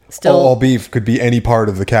 Still, all beef could be any part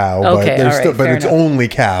of the cow, Okay, but all right, but fair it's enough. only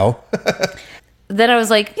cow. Then I was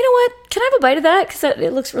like, you know what? Can I have a bite of that? Because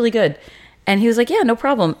it looks really good. And he was like, yeah, no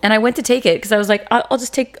problem. And I went to take it because I was like, I'll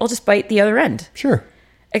just bite the other end. Sure.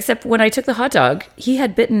 Except when I took the hot dog, he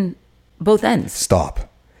had bitten both ends.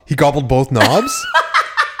 Stop. He gobbled both knobs?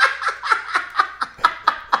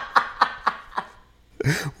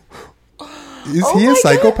 Is he a my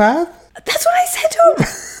psychopath? That's what I said to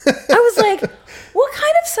him. I was like, what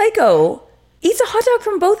kind of psycho eats a hot dog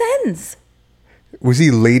from both ends? Was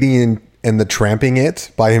he Lady and the Tramping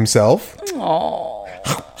it by himself? Oh.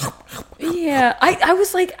 Yeah. I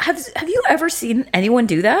was like, have you ever seen anyone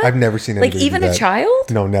do that? I've never seen anybody Like, even do a that.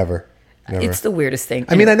 child? No, never. It's the weirdest thing.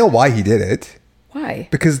 I mean, I know why he did it. Why?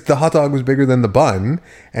 Because the hot dog was bigger than the bun,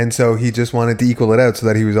 and so he just wanted to equal it out so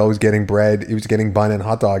that he was always getting bread. He was getting bun and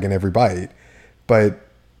hot dog in every bite. But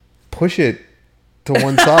push it to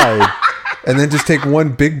one side and then just take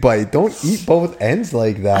one big bite. Don't eat both ends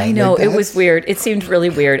like that. I know. Like, It was weird. It seemed really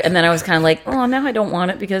weird. And then I was kind of like, oh, now I don't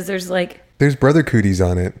want it because there's like... There's brother cooties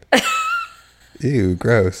on it. Ew,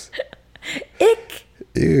 gross. Ick.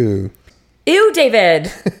 Ew. Ew,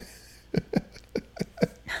 David.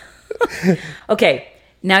 Okay,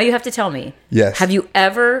 now you have to tell me. Yes. Have you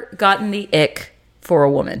ever gotten the ick for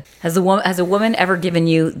a woman? Has a woman ever given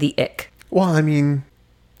you the ick? Well, I mean,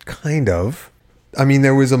 kind of. I mean,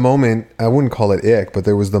 there was a moment, I wouldn't call it ick, but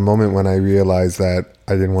there was the moment when I realized that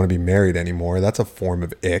I didn't want to be married anymore. That's a form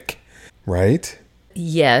of ick, right?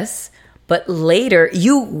 Yes, but later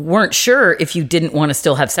you weren't sure if you didn't want to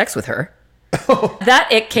still have sex with her. That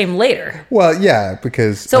ick came later. Well, yeah,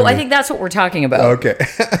 because... So I think that's what we're talking about. Okay.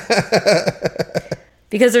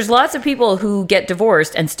 Because there's lots of people who get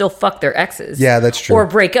divorced and still fuck their exes. Yeah, that's true. Or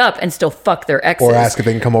break up and still fuck their exes. Or ask if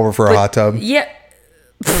they can come over for a hot tub. Yeah.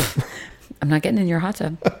 I'm not getting in your hot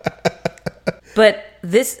tub. But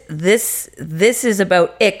this is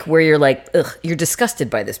about ick, where you're like, ugh, you're disgusted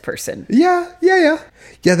by this person. Yeah.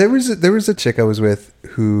 Yeah, there was a chick I was with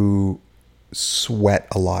who sweat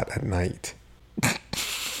a lot at night.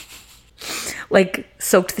 Like,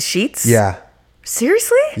 soaked the sheets? Yeah.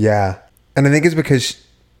 Seriously? Yeah. And I think it's because,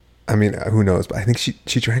 I mean, who knows? But I think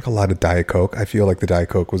she drank a lot of Diet Coke. I feel like the Diet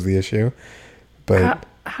Coke was the issue. But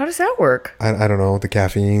how does that work? I don't know. The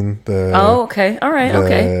caffeine, Oh, okay. All right.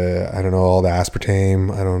 Okay. I don't know, all the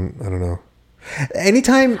aspartame. I don't know.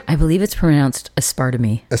 Anytime. I believe it's pronounced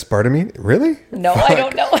aspartame. Aspartame? Really? No, I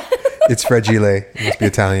don't know. It's fragile. It must be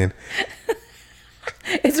Italian.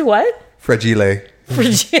 It's what? Fragile.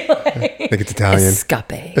 Fragile. I think it's Italian.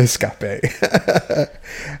 Escape. Escape.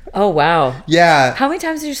 Oh, wow. Yeah. How many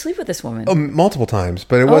times did you sleep with this woman? Multiple times,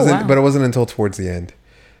 but it Oh, wasn't. wow. But it wasn't until towards the end.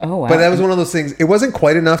 Oh, wow. But that was one of those things. It wasn't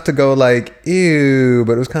quite enough to go like, ew,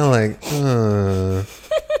 but it was kind of like,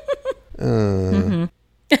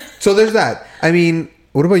 So there's that. I mean,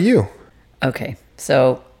 what about you? Okay.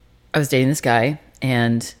 So I was dating this guy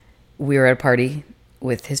and we were at a party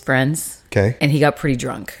with his friends. Okay. And he got pretty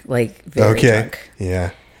drunk, like very drunk.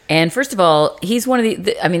 Yeah. And first of all, he's one of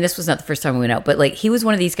I mean, this was not the first time we went out, but like he was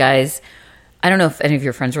one of these guys. I don't know if any of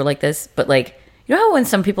your friends were like this, but like, you know how when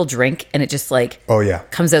some people drink and it just like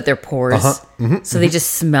comes out their pores? So they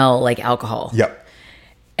just smell like alcohol. Yep.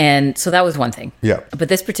 And so that was one thing. Yep. But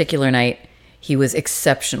this particular night, he was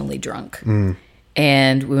exceptionally drunk.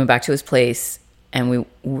 And we went back to his place and we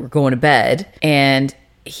were going to bed and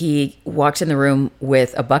he walked in the room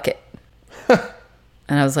with a bucket. And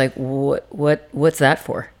I was like, what's that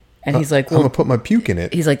for? And he's like, well, I'm going to put my puke in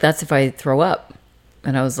it. He's like, that's if I throw up.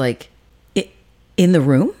 And I was like, in the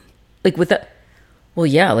room? Like with that? Well,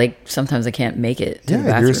 yeah, like sometimes I can't make it to the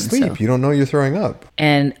bathroom. You're asleep. So. You don't know you're throwing up.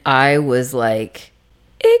 And I was like,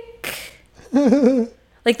 ick.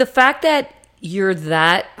 Like the fact that you're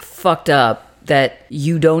that fucked up that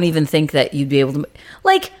you don't even think that you'd be able to...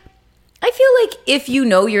 Like, I feel like if you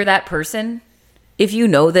know you're that person, if you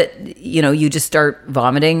know that, you know, you just start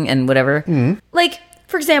vomiting and whatever. Like,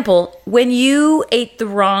 for example, when you ate the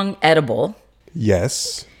wrong edible...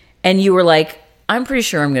 Yes. And you were like, I'm pretty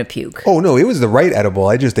sure I'm going to puke. Oh, no, it was the right edible.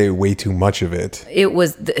 I just ate way too much of it. It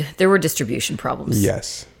was... there were distribution problems.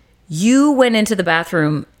 Yes. You went into the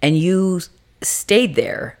bathroom and you stayed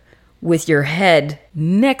there with your head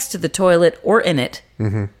next to the toilet or in it.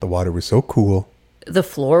 The water was so cool. The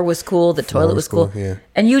floor was cool. The toilet was cool. Yeah.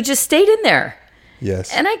 And you just stayed in there.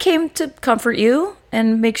 Yes. And I came to comfort you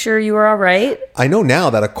and make sure you were all right. I know now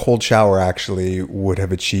that a cold shower actually would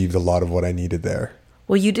have achieved a lot of what I needed there.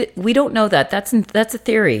 Well, you did. We don't know that. That's a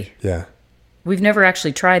theory. Yeah. We've never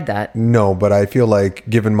actually tried that. No, but I feel like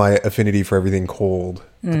given my affinity for everything cold,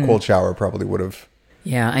 the cold shower probably would have.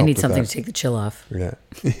 Yeah, I need something to take the chill off. Yeah.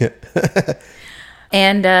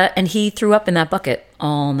 And he threw up in that bucket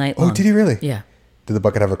all night long. Oh, did he really? Yeah. Did the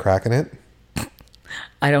bucket have a crack in it?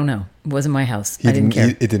 I don't know. It wasn't my house. I didn't care.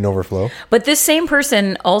 It didn't overflow. But this same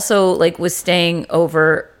person also like was staying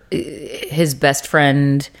over. His best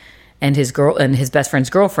friend and his best friend's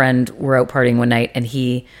girlfriend were out partying one night, and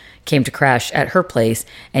he came to crash at her place,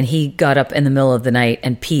 and he got up in the middle of the night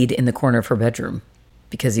and peed in the corner of her bedroom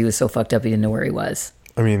because he was so fucked up he didn't know where he was.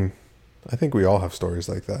 I mean, I think we all have stories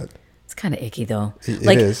like that. It's kind of icky though. It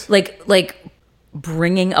is. Like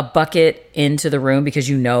bringing a bucket into the room because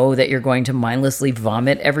you know that you're going to mindlessly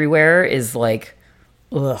vomit everywhere is like,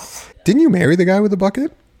 ugh. Didn't you marry the guy with the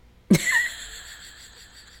bucket?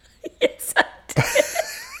 Yes, I did.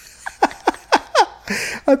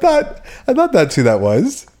 I thought that's who that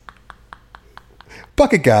was.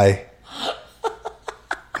 Bucket guy.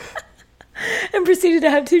 And proceeded to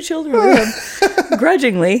have 2 children with him,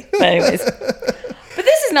 grudgingly. But anyways. But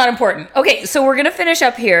this is not important. Okay, so we're going to finish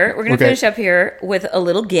up here. We're going to finish up here with a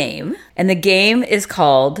little game. And the game is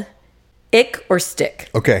called Ick or Stick.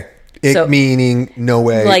 Okay. Ick meaning no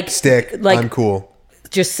way. Like, stick, like, I'm cool.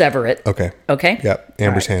 Just sever it. Okay. Okay? Yep.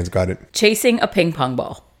 Amber's hands got it. Chasing a ping pong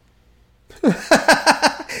ball.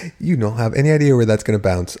 You don't have any idea where that's going to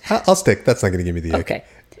bounce. I'll stick. That's not going to give me the ick. Okay.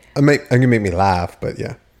 I'm going to make me laugh, but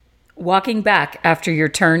yeah. Walking back after your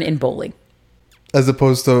turn in bowling. As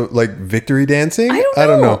opposed to like victory dancing? I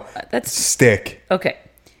don't know. That's stick. Okay.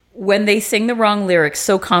 When they sing the wrong lyrics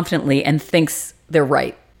so confidently and thinks they're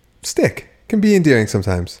right. Stick. Can be endearing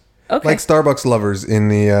sometimes. Okay. Like Starbucks lovers in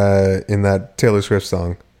the in that Taylor Swift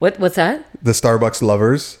song. What's that? The Starbucks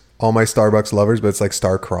lovers. All my Starbucks lovers, but it's like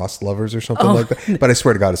star-crossed lovers or something like that. But I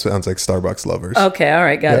swear to God, it sounds like Starbucks lovers. Okay, all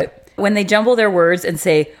right, got it. When they jumble their words and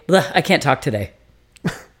say, "Blah, I can't talk today."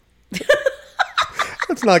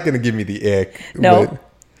 That's not going to give me the ick. No.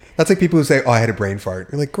 That's like people who say, "Oh, I had a brain fart."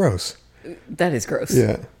 You're like, gross. That is gross.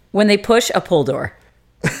 Yeah. When they push a pull door.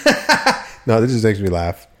 No, this just makes me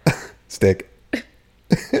laugh. Stick.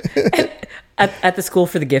 At the school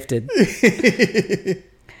for the gifted.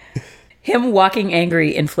 Him walking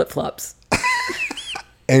angry in flip-flops.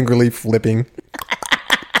 Angrily flipping.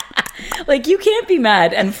 Like, you can't be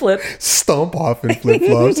mad and flip. Stomp off in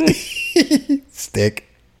flip-flops. Stick.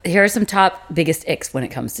 Here are some top biggest icks when it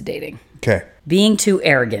comes to dating. Okay. Being too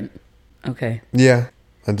arrogant. Okay. Yeah.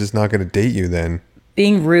 I'm just not going to date you then.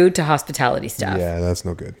 Being rude to hospitality staff. Yeah, that's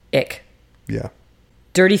no good. Ick. Yeah.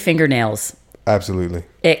 Dirty fingernails. Absolutely.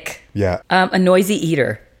 Ick. Yeah. A noisy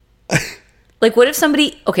eater. Like, what if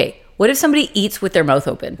somebody eats with their mouth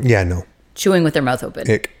open? Yeah, no. Chewing with their mouth open.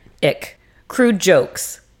 Ick. Crude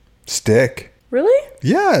jokes. Stick. Really?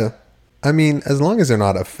 Yeah. I mean, as long as they're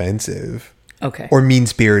not offensive. Okay. Or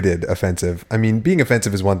mean-spirited offensive. I mean, being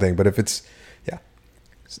offensive is one thing, but if it's,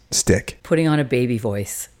 stick. Putting on a baby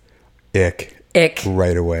voice. Ick. Ick.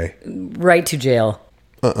 Right away. Right to jail.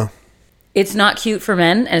 It's not cute for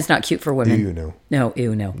men, and it's not cute for women. Ew, no. No,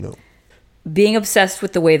 ew, no. No. Being obsessed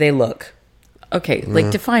with the way they look. Okay, like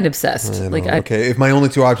define obsessed. Okay, if my only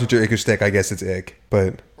two options are ick or stick, I guess it's ick.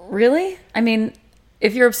 But really? I mean,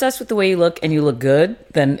 if you're obsessed with the way you look and you look good,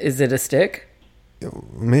 then is it a stick?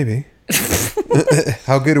 maybe.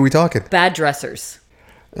 How good are we talking? Bad dressers.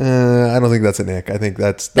 I don't think that's an ick. I think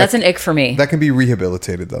that's an ick for me. That can be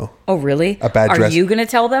rehabilitated, though. Oh, really? A bad dress. Are you going to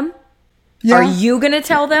tell them? Yeah. Are you going to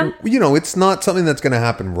tell them? You know, it's not something that's going to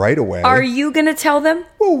happen right away. Are you going to tell them?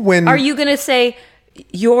 Well, when... Are you going to say,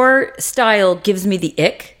 your style gives me the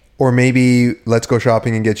ick? Or maybe let's go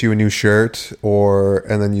shopping and get you a new shirt,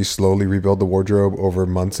 and then you slowly rebuild the wardrobe over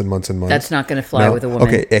months and months and months. That's not going to fly with a woman.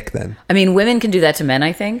 Okay, ick then. I mean, women can do that to men,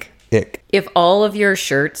 I think. Ick. If all of your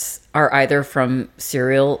shirts are either from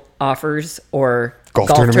cereal offers or golf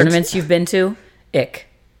tournaments you've been to, ick.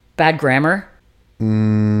 Bad grammar.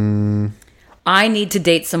 I need to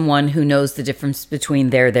date someone who knows the difference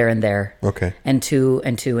between there, and there. Okay. And two,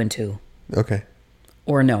 and two, and two. Okay.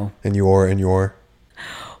 Or no. And your.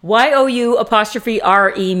 Y-O-U apostrophe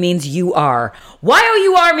R-E means you are.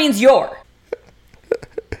 Y-O-U-R means your.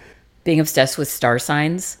 Being obsessed with star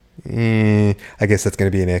signs. I guess that's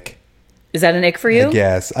going to be an ick. Is that an ick for you? I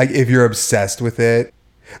guess. If you're obsessed with it.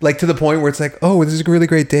 Like to the point where it's like, oh, this is a really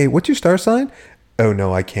great date. What's your star sign? Oh,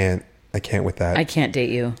 no, I can't. I can't with that. I can't date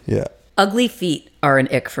you. Yeah. Ugly feet are an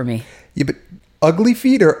ick for me. Yeah, but ugly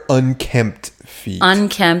feet or unkempt feet?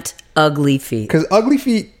 Unkempt, ugly feet. Because ugly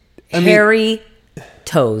feet... Hairy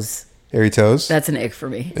toes. Hairy toes? That's an ick for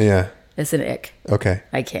me. Yeah. It's an ick. Okay.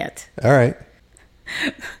 I can't. All right.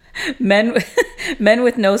 Men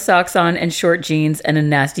with no socks on and short jeans and a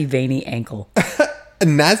nasty veiny ankle. A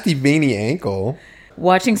nasty veiny ankle?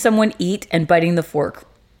 Watching someone eat and biting the fork.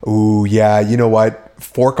 Ooh, yeah. You know what?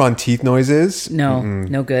 Fork on teeth noises? No.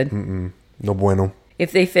 No good. No bueno.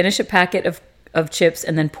 If they finish a packet of chips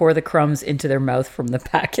and then pour the crumbs into their mouth from the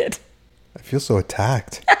packet. I feel so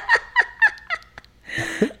attacked.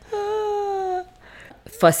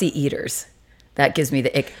 Fussy eaters. That gives me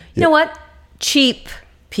the ick. You know what? Cheap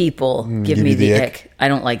people give me the ick. I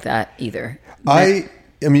don't like that either. I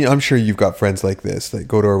mean, I'm sure you've got friends like this that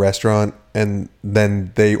go to a restaurant and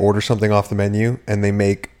then they order something off the menu and they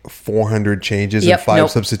make 400 changes and 5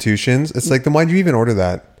 substitutions. It's like, then why'd you even order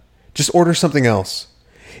that? Just order something else.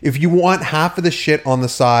 If you want half of the shit on the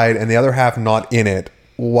side and the other half not in it,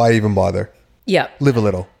 why even bother? Yeah. Live a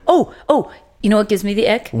little. Oh, you know what gives me the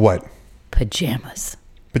ick? What? Pajamas.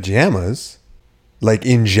 Pajamas? Like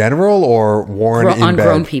in general or worn in bed? On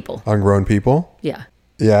grown people. On grown people? Yeah.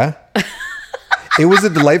 Yeah? It was a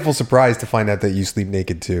delightful surprise to find out that you sleep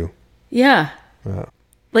naked too. Yeah.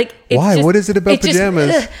 Like why? What is it about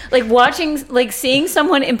pajamas? Seeing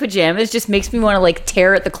someone in pajamas just makes me want to like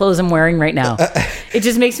tear at the clothes I'm wearing right now. It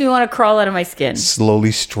just makes me want to crawl out of my skin.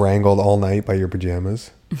 Slowly strangled all night by your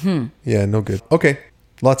pajamas. Mm-hmm. Yeah, no good. Okay,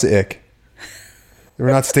 lots of ick.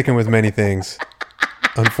 We're not sticking with many things,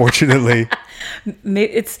 unfortunately.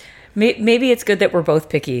 Maybe it's good that we're both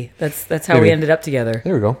picky. That's how we ended up together.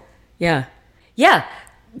 There we go. Yeah.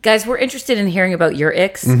 Guys, we're interested in hearing about your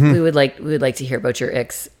icks. Mm-hmm. We would like to hear about your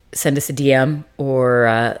icks. Send us a DM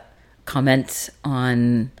or comment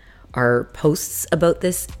on our posts about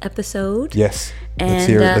this episode. Yes.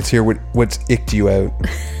 And let's hear what's icked you out.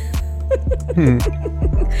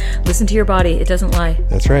 Listen to your body. It doesn't lie.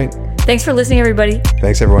 That's right. Thanks for listening, everybody.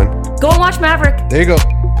 Thanks, everyone. Go and watch Maverick. There you go.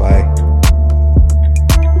 Bye.